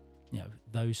 But,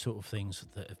 those sort of things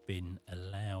that have been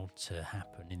allowed to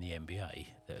happen in the NBA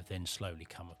that have then slowly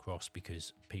come across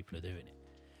because people are doing it.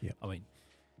 Yeah. I mean,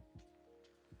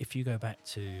 if you go back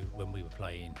to when we were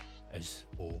playing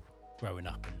or growing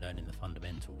up and learning the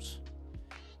fundamentals,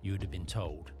 you would have been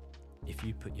told if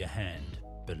you put your hand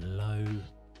below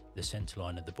the centre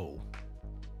line of the ball,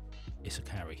 it's a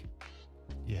carry.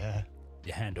 Yeah.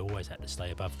 Your hand always had to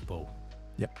stay above the ball.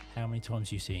 Yep. How many times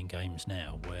do you see in games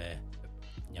now where,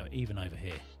 even over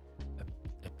here,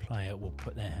 a player will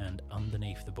put their hand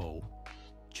underneath the ball,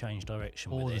 change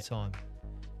direction All with the it, time.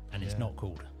 and it's not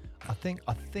called. I think,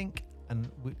 and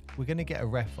we're going to get a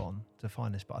ref on to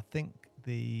find this, but I think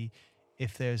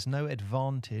if there's no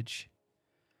advantage,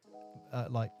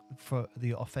 like for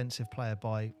the offensive player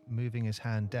by moving his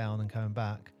hand down and coming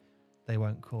back, they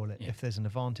won't call it. Yeah. If there's an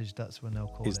advantage, that's when they'll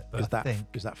call it. Is I think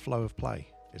is that flow of play?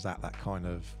 Is that kind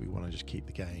of, we want to just keep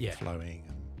the game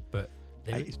flowing? But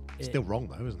It's still wrong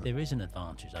though, isn't it? There is an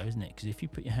advantage though, isn't it? Because if you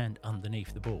put your hand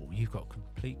underneath the ball, you've got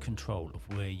complete control of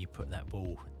where you put that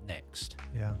ball next.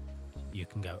 Yeah. You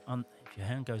can go, if your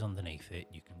hand goes underneath it,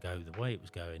 you can go the way it was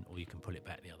going, or you can pull it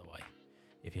back the other way.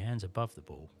 If your hand's above the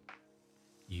ball,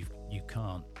 you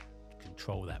can't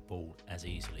control that ball as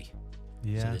easily.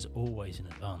 Yeah. So there's always an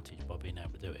advantage by being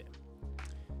able to do it.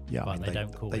 Yeah, But they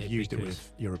don't call they've it used it because-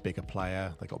 with you're a bigger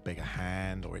player, they got bigger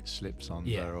hand, or it slips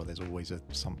under, or there's always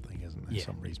something, isn't there? Yeah.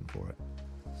 Some reason for it.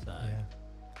 So Yeah.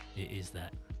 it is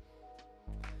that.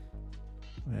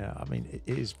 Yeah, I mean,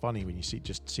 it is funny when you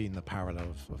seeing the parallel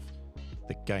of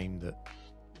the game that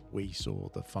we saw,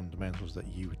 the fundamentals that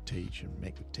you would teach and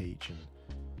Mick would teach, and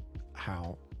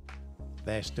how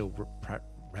they're still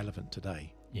relevant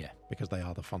today. Yeah. Because they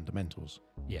are the fundamentals.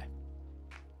 Yeah.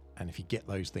 And if you get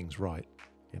those things right,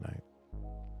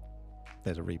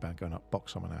 there's a rebound going up,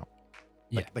 box someone out.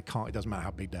 Yeah. They can't, it doesn't matter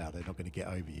how big they are, they're not going to get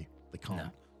over you. They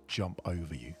can't jump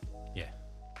over you. Yeah.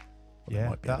 Well, Yeah,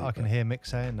 might be that able I to, can but- hear Mick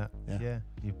saying that. Yeah. Yeah.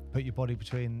 You put your body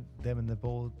between them and the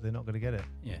ball, they're not going to get it.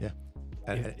 Yeah. Yeah.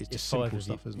 And If it's just five simple of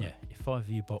stuff, you, isn't it? If 5 of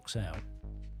you box out,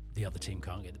 the other team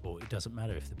can't get the ball. It doesn't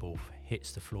matter if the ball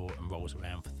hits the floor and rolls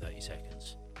around for 30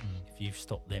 seconds. If you've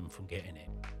stopped them from getting it,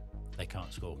 they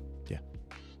can't score.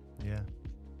 Yeah.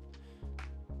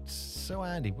 So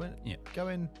Andy, when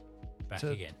going Back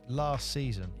to again. last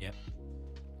season, Yep.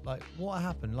 like what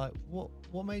happened? Like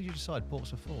what made you decide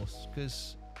Portsmouth Force?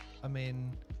 Because I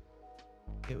mean,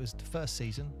 it was the first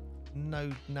season,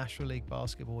 no National League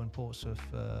basketball in Portsmouth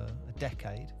for a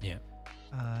decade. Yeah.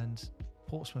 And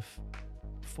Portsmouth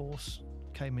Force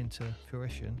came into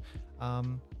fruition.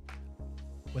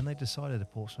 When they decided the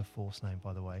Portsmouth Force name,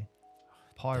 by the way,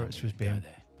 Pirates was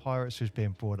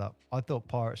being brought up. I thought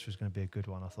Pirates was going to be a good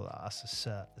one. I thought that's a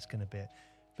cert. That's going to be it.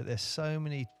 But there's so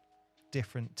many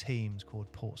different teams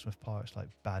called Portsmouth Pirates, like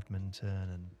badminton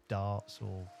and darts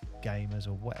or gamers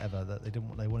or whatever, that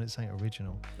they wanted something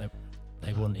original.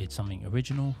 They wanted something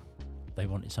original. They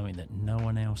wanted something that no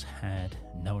one else had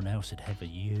ever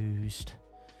used.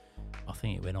 I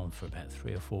think it went on for about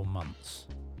 3 or 4 months.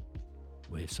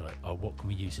 With like, what can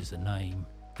we use as a name?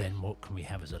 Then what can we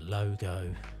have as a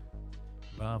logo?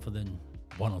 Rather than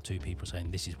 1 or 2 people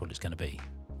saying this is what it's going to be,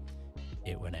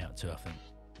 it went out to, I think,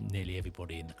 nearly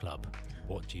everybody in the club.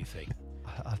 What do you think?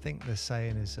 I think the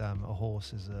saying is a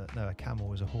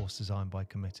camel is a horse designed by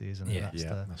committee, isn't it?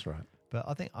 Yeah, that's right. But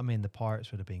I think, the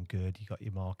Pirates would have been good. You got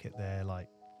your market there, like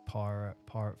pirate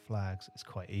flags. It's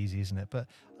quite easy, isn't it? But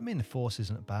the Force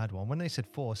isn't a bad one. When they said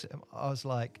Force, I was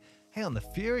like, hang on, the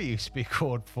Fury used to be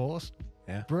called Force.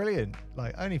 Yeah. Brilliant.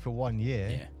 Like only for 1 year.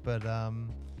 Yeah. But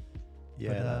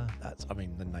that's. The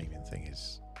naming thing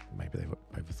is maybe they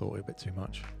overthought it a bit too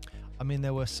much.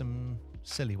 there were some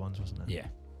silly ones, wasn't there? Yeah.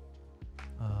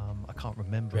 I can't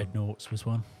remember. Dreadnoughts was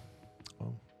one.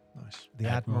 Oh, nice. The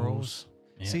Admirals.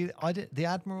 Yeah. See, the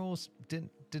Admirals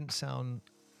didn't sound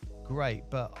great,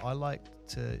 but I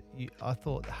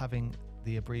thought having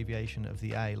the abbreviation of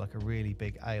the A, like a really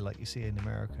big A, like you see in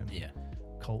American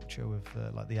culture with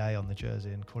like the A on the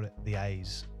jersey, and call it the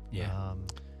A's. Yeah.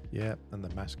 Yeah, and the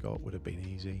mascot would have been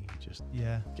easy. Just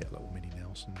get a little mini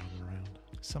Nelson running around.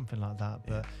 Something like that.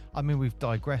 But we've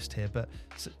digressed here. But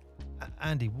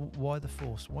Andy, why the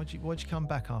Force? Why'd you come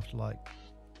back after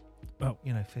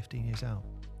 15 years out?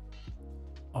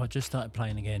 I just started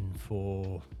playing again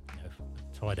for,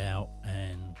 tried out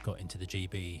and got into the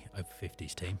GB over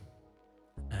 50s team,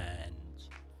 and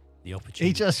the opportunity.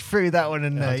 He just threw that one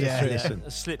in there. Yeah. Yeah.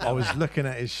 Listen, I was looking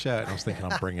at his shirt and I was thinking,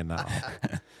 I'm bringing that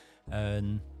up.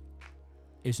 And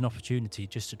it was an opportunity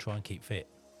just to try and keep fit.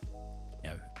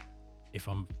 If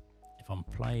I'm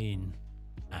playing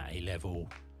at a level,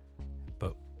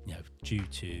 but due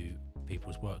to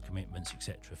people's work commitments,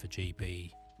 etc., for GB,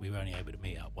 we were only able to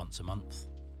meet up once a month.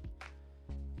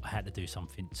 I had to do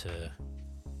something to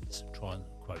try and,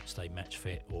 quote, stay match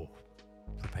fit or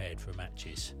prepared for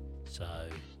matches. So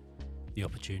the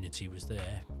opportunity was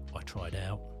there. I tried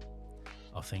out.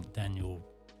 I think Daniel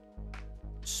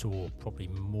saw me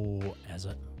more as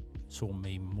a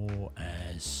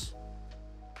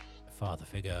father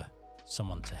figure,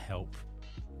 someone to help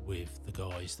with the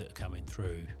guys that are coming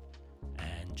through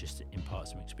and just impart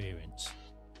some experience,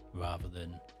 rather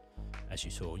than, as you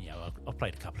saw, I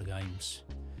played a couple of games,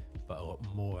 but I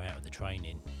got more out of the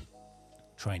training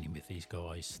with these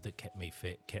guys that kept me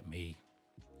fit, kept me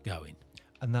going.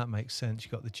 And that makes sense. You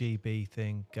got the GB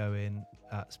thing going.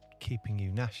 That's keeping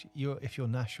you if you're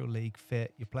National League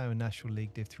fit, you're playing with National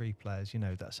League Div 3 players.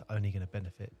 That's only going to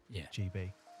benefit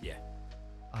GB. Yeah.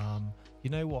 You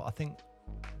know what? I think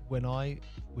when I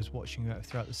was watching you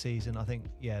throughout the season, I think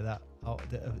that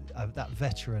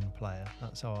veteran player.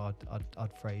 That's how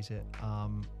I'd phrase it.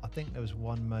 I think there was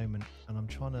one moment, and I'm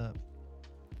trying to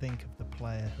think of the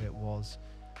player who it was,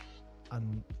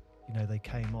 and they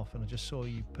came off, and I just saw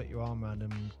you put your arm around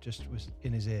him, and just was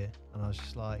in his ear, and I was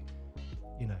just like,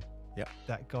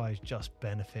 that guy's just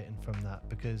benefiting from that,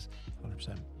 because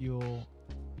 100%.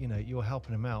 You're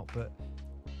helping him out, but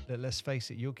let's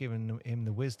face it, you're giving him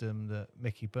the wisdom that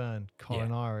Mickey Byrne,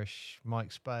 Colin Irish,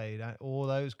 Mike Spade, all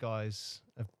those guys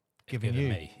have given you.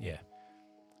 Me, yeah.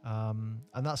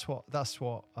 And that's what I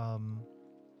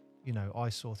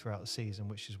saw throughout the season,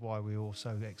 which is why we were all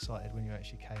so excited when you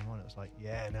actually came on. It was like,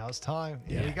 now it's time.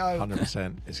 Here we go.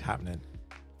 100%. It's happening.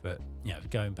 But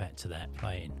going back to that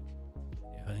playing,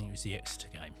 I think it was the Exeter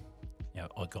game.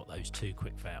 I got those 2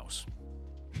 quick fouls.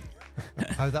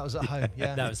 Oh, that was at home.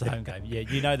 Yeah, that was the home game.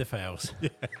 Yeah, the fouls. Yeah.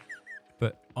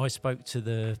 But I spoke to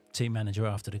the team manager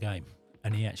after the game,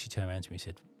 and he actually turned around to me and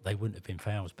said they wouldn't have been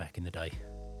fouls back in the day.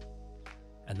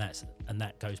 And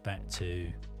that goes back to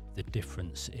the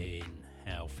difference in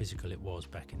how physical it was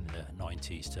back in the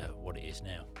 90s to what it is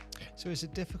now. So is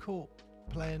it difficult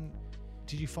playing?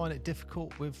 Did you find it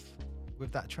difficult with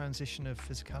with that transition of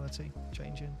physicality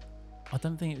changing? I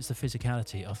don't think it was the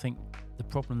physicality. I think the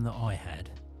problem that I had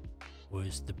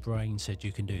was the brain said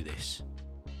you can do this.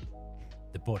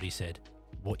 The body said,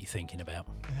 what you thinking about?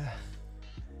 Yeah.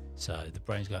 So the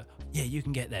brain's going, yeah, you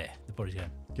can get there. The body's going,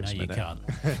 Give no, us a you minute.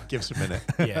 can't. Give us a minute.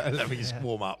 Yeah. Let me just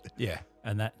warm up. Yeah,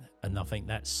 and I think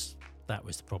that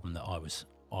was the problem that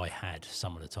I had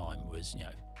some of the time was, you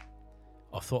know,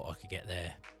 I thought I could get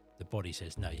there. The body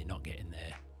says, no, you're not getting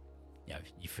there. You know,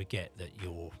 you forget that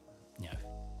you're, you know,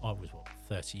 I was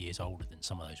 30 years older than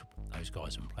some of those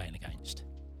guys I'm playing against.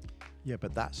 Yeah,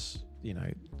 but that's, you know,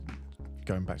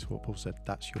 going back to what Paul said,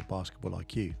 that's your basketball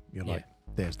IQ. You're like,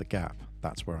 there's the gap.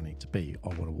 That's where I need to be. I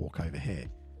want to walk over here.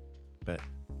 But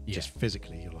just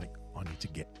physically, you're like, I need to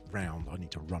get round. I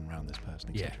need to run round this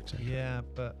person, etc. etc. Yeah,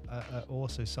 but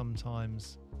also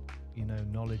sometimes, you know,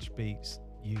 knowledge beats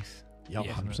youth. Yeah,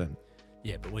 100%.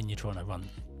 Yeah, but when you're trying to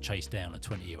chase down a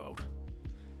 20-year-old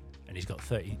and he's got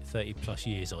 30 plus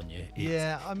years on you.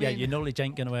 I mean, your knowledge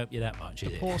ain't going to help you that much, is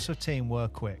the it? Portsmouth team were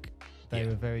quick. They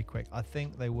were very quick. I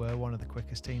think they were one of the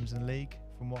quickest teams in the league,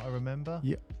 from what I remember.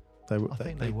 Yeah, they were. I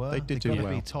think they were. They did do got well.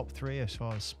 to be top 3 as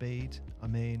far as speed. I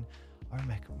mean, I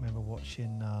remember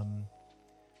watching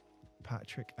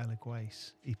Patrick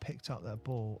Eliguace. He picked up that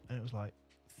ball, and it was like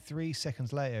 3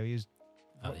 seconds later, he was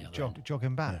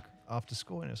jogging back after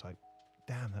scoring. It was like,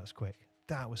 damn, that was quick.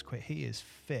 That was quick. He is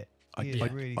fit. He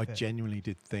is really fit. I genuinely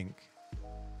did think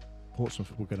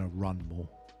Portsmouth were going to run more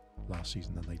last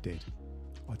season than they did.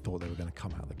 I thought they were going to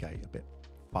come out of the gate a bit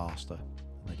faster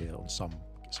than they did. On some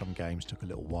games, took a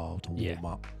little while to warm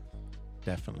up.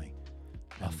 Definitely.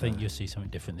 I think you'll see something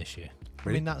different this year.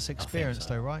 Really? I mean, that's experience,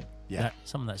 though, right? Yeah.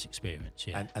 Some of that's experience,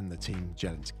 yeah. And the team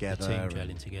gelling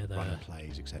together. Running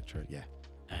plays, etc. Yeah.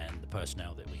 And the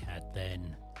personnel that we had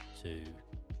then to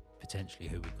potentially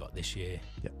who we've got this year.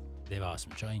 Yep. There are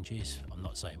some changes. I'm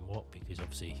not saying what, because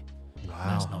obviously Wow.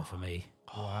 that's not for me.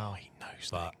 Wow, he knows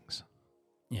things.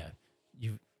 You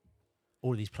know,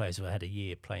 all of these players have had a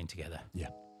year playing together. Yeah.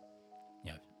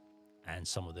 You know, and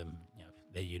some of them, you know,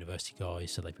 they're university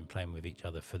guys, so they've been playing with each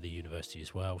other for the university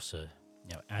as well. So,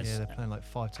 you know, they're playing like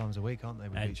 5 times a week, aren't they,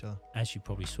 with each other? As you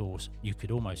probably saw, you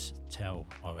could almost tell,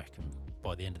 I reckon,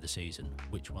 by the end of the season,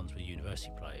 which ones were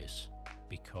university players,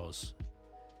 because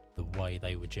the way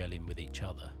they were gelling with each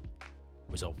other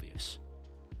was obvious.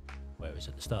 Whereas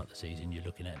at the start of the season, you're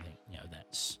looking at, you know,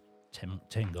 that's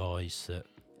 10 guys that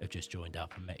have just joined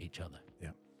up and met each other.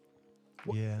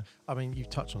 Yeah. I mean, you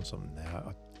touched on something there.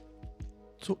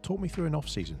 Talk me through an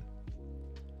off-season,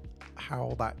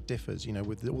 how that differs, you know,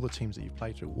 with all the teams that you've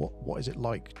played through. What is it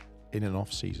like in an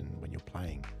off-season when you're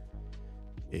playing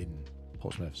in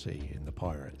Portsmouth FC, in the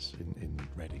Pirates, in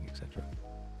Reading, etc.?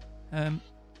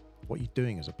 What are you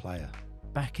doing as a player?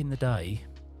 Back in the day,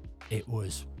 it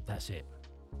was, that's it.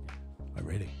 Oh,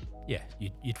 really? Yeah,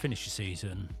 you'd finish your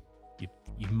season.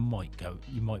 You might be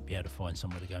able to find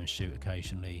somewhere to go and shoot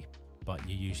occasionally, but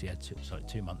you usually had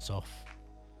 2 months off,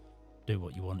 do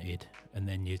what you wanted, and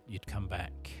then you'd come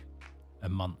back a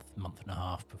month and a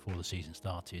half before the season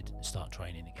started, start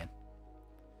training again.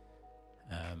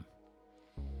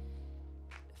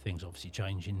 Things obviously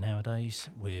changing nowadays.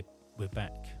 We're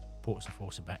back. Portsmouth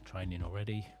Force are back training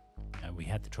already, and we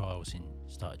had the trials in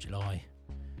start of July.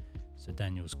 So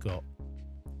Daniel's got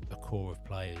a core of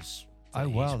players. Oh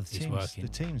wow, the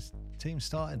team's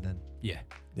started then. Yeah.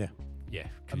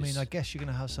 I mean, I guess you're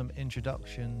going to have some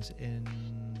introductions in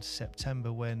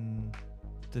September when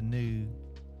the new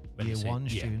year 1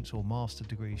 students or master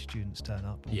degree students turn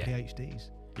up, or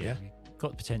PhDs. Yeah.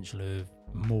 Got the potential of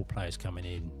more players coming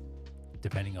in,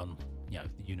 depending on, you know,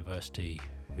 the university,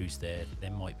 who's there.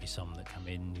 There might be some that come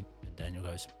in and Daniel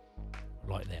goes,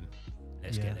 like them,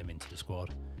 let's get them into the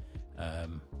squad.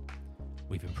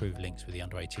 We've improved links with the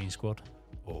under-18 squad,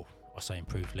 or I say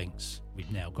improved links.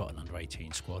 We've now got an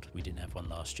under-18 squad. We didn't have one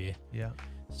last year. Yeah.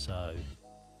 So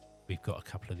we've got a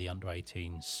couple of the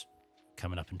under-18s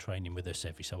coming up and training with us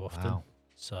every so often. Wow.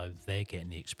 So they're getting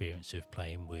the experience of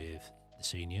playing with the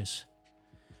seniors.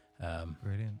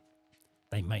 Brilliant.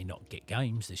 They may not get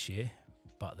games this year,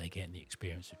 but they're getting the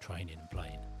experience of training and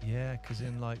playing. Yeah, because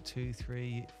in like 2,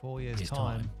 3, 4 years'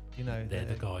 time, you know, they're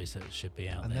the guys that should be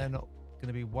out and there. And they're not going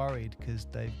to be worried because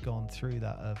they've gone through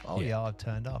that of, I've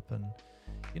turned up. And,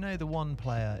 you know, the one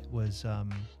player was, I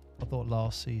thought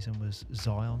last season was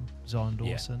Zion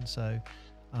Dawson. Yeah. So,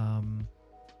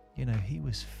 you know, he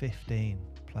was 15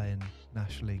 playing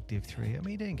National League Div 3. I mean,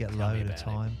 he didn't get a load of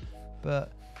time,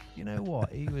 but you know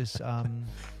what? He was,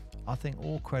 I think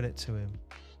all credit to him.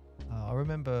 I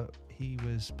remember he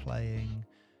was playing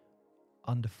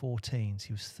under 14s.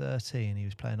 He was 13. He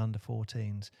was playing under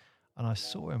 14s. and I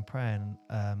saw him praying,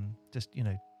 just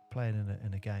playing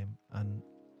in a game, and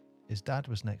his dad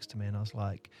was next to me, and I was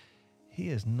like, he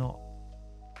is not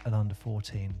an under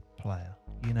 14 player.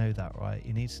 You know that, right?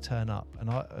 He needs to turn up. And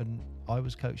I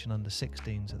was coaching under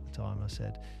 16s at the time. I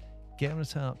said, get him to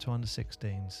turn up to under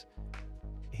 16s.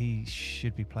 He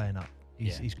should be playing up.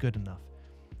 He's good enough.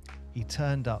 He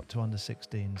turned up to under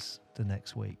 16s the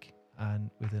next week, and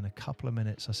within a couple of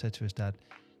minutes I said to his dad,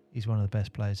 he's one of the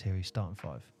best players here. He's starting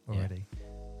 5 already.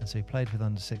 And so he played with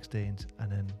under 16s,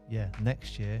 and then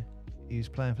next year he was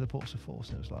playing for the Portsmouth Force,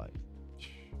 and it was like,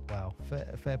 wow,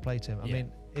 fair play to him. I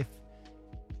mean, if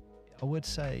I would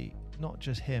say not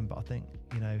just him, but I think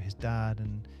his dad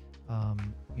and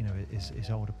his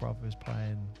older brother is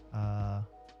playing for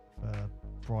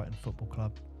Brighton Football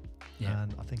Club,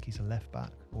 and I think he's a left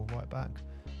back or right back,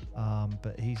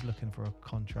 but he's looking for a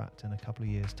contract in a couple of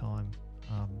years' time,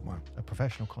 a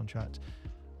professional contract,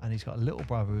 and he's got a little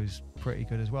brother who's pretty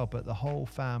good as well. But the whole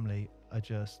family are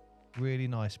just really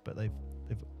nice, but they've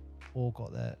all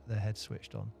got their heads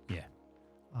switched on.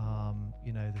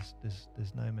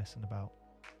 There's no messing about.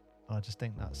 I just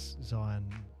think that's Zion,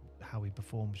 how he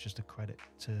performs, just a credit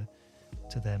to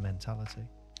their mentality.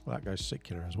 Well, that goes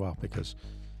secular as well, because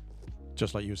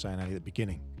just like you were saying earlier at the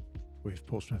beginning, with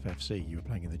Portsmouth FC, you were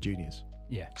playing in the juniors.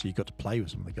 So you got to play with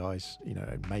some of the guys,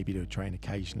 maybe to train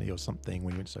occasionally or something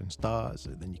when you went to Stone Stars,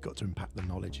 and then you got to impact the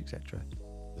knowledge, etc.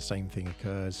 The same thing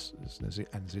occurs as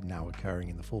it now occurring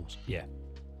in the Force.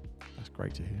 That's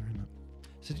great to hear, isn't it?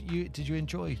 So did you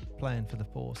enjoy playing for the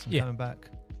Force and coming back?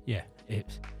 Yeah,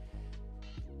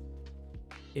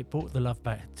 it brought the love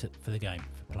back for the game,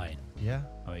 for playing. Yeah.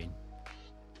 I mean,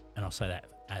 and I'll say that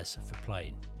as for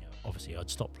playing. Obviously I'd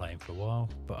stopped playing for a while,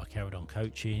 but I carried on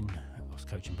coaching. I was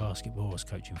coaching basketball, I was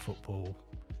coaching football,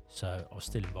 so I was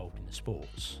still involved in the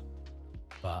sports.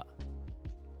 But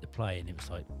the playing, it was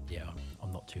like,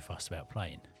 I'm not too fussed about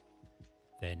playing.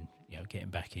 Then, getting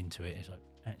back into it, it's like,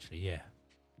 actually,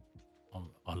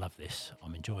 I love this.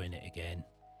 I'm enjoying it again.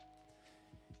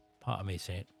 Part of me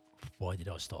saying, why did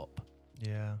I stop?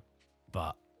 Yeah.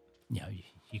 But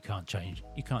you can't change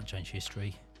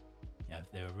history.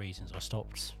 There are reasons I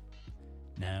stopped.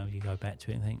 Now you go back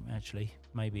to it and think, actually,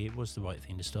 maybe it was the right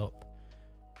thing to stop,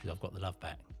 because I've got the love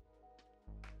back.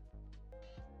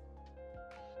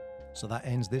 So that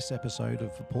ends this episode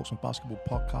of the Portsmouth Basketball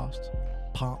Podcast.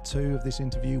 Part 2 of this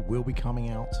interview will be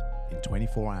coming out in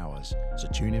 24 hours, so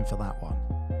tune in for that one.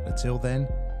 But until then,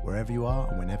 wherever you are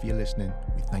and whenever you're listening,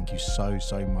 we thank you so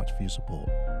much for your support.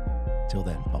 Till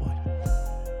then, bye-bye.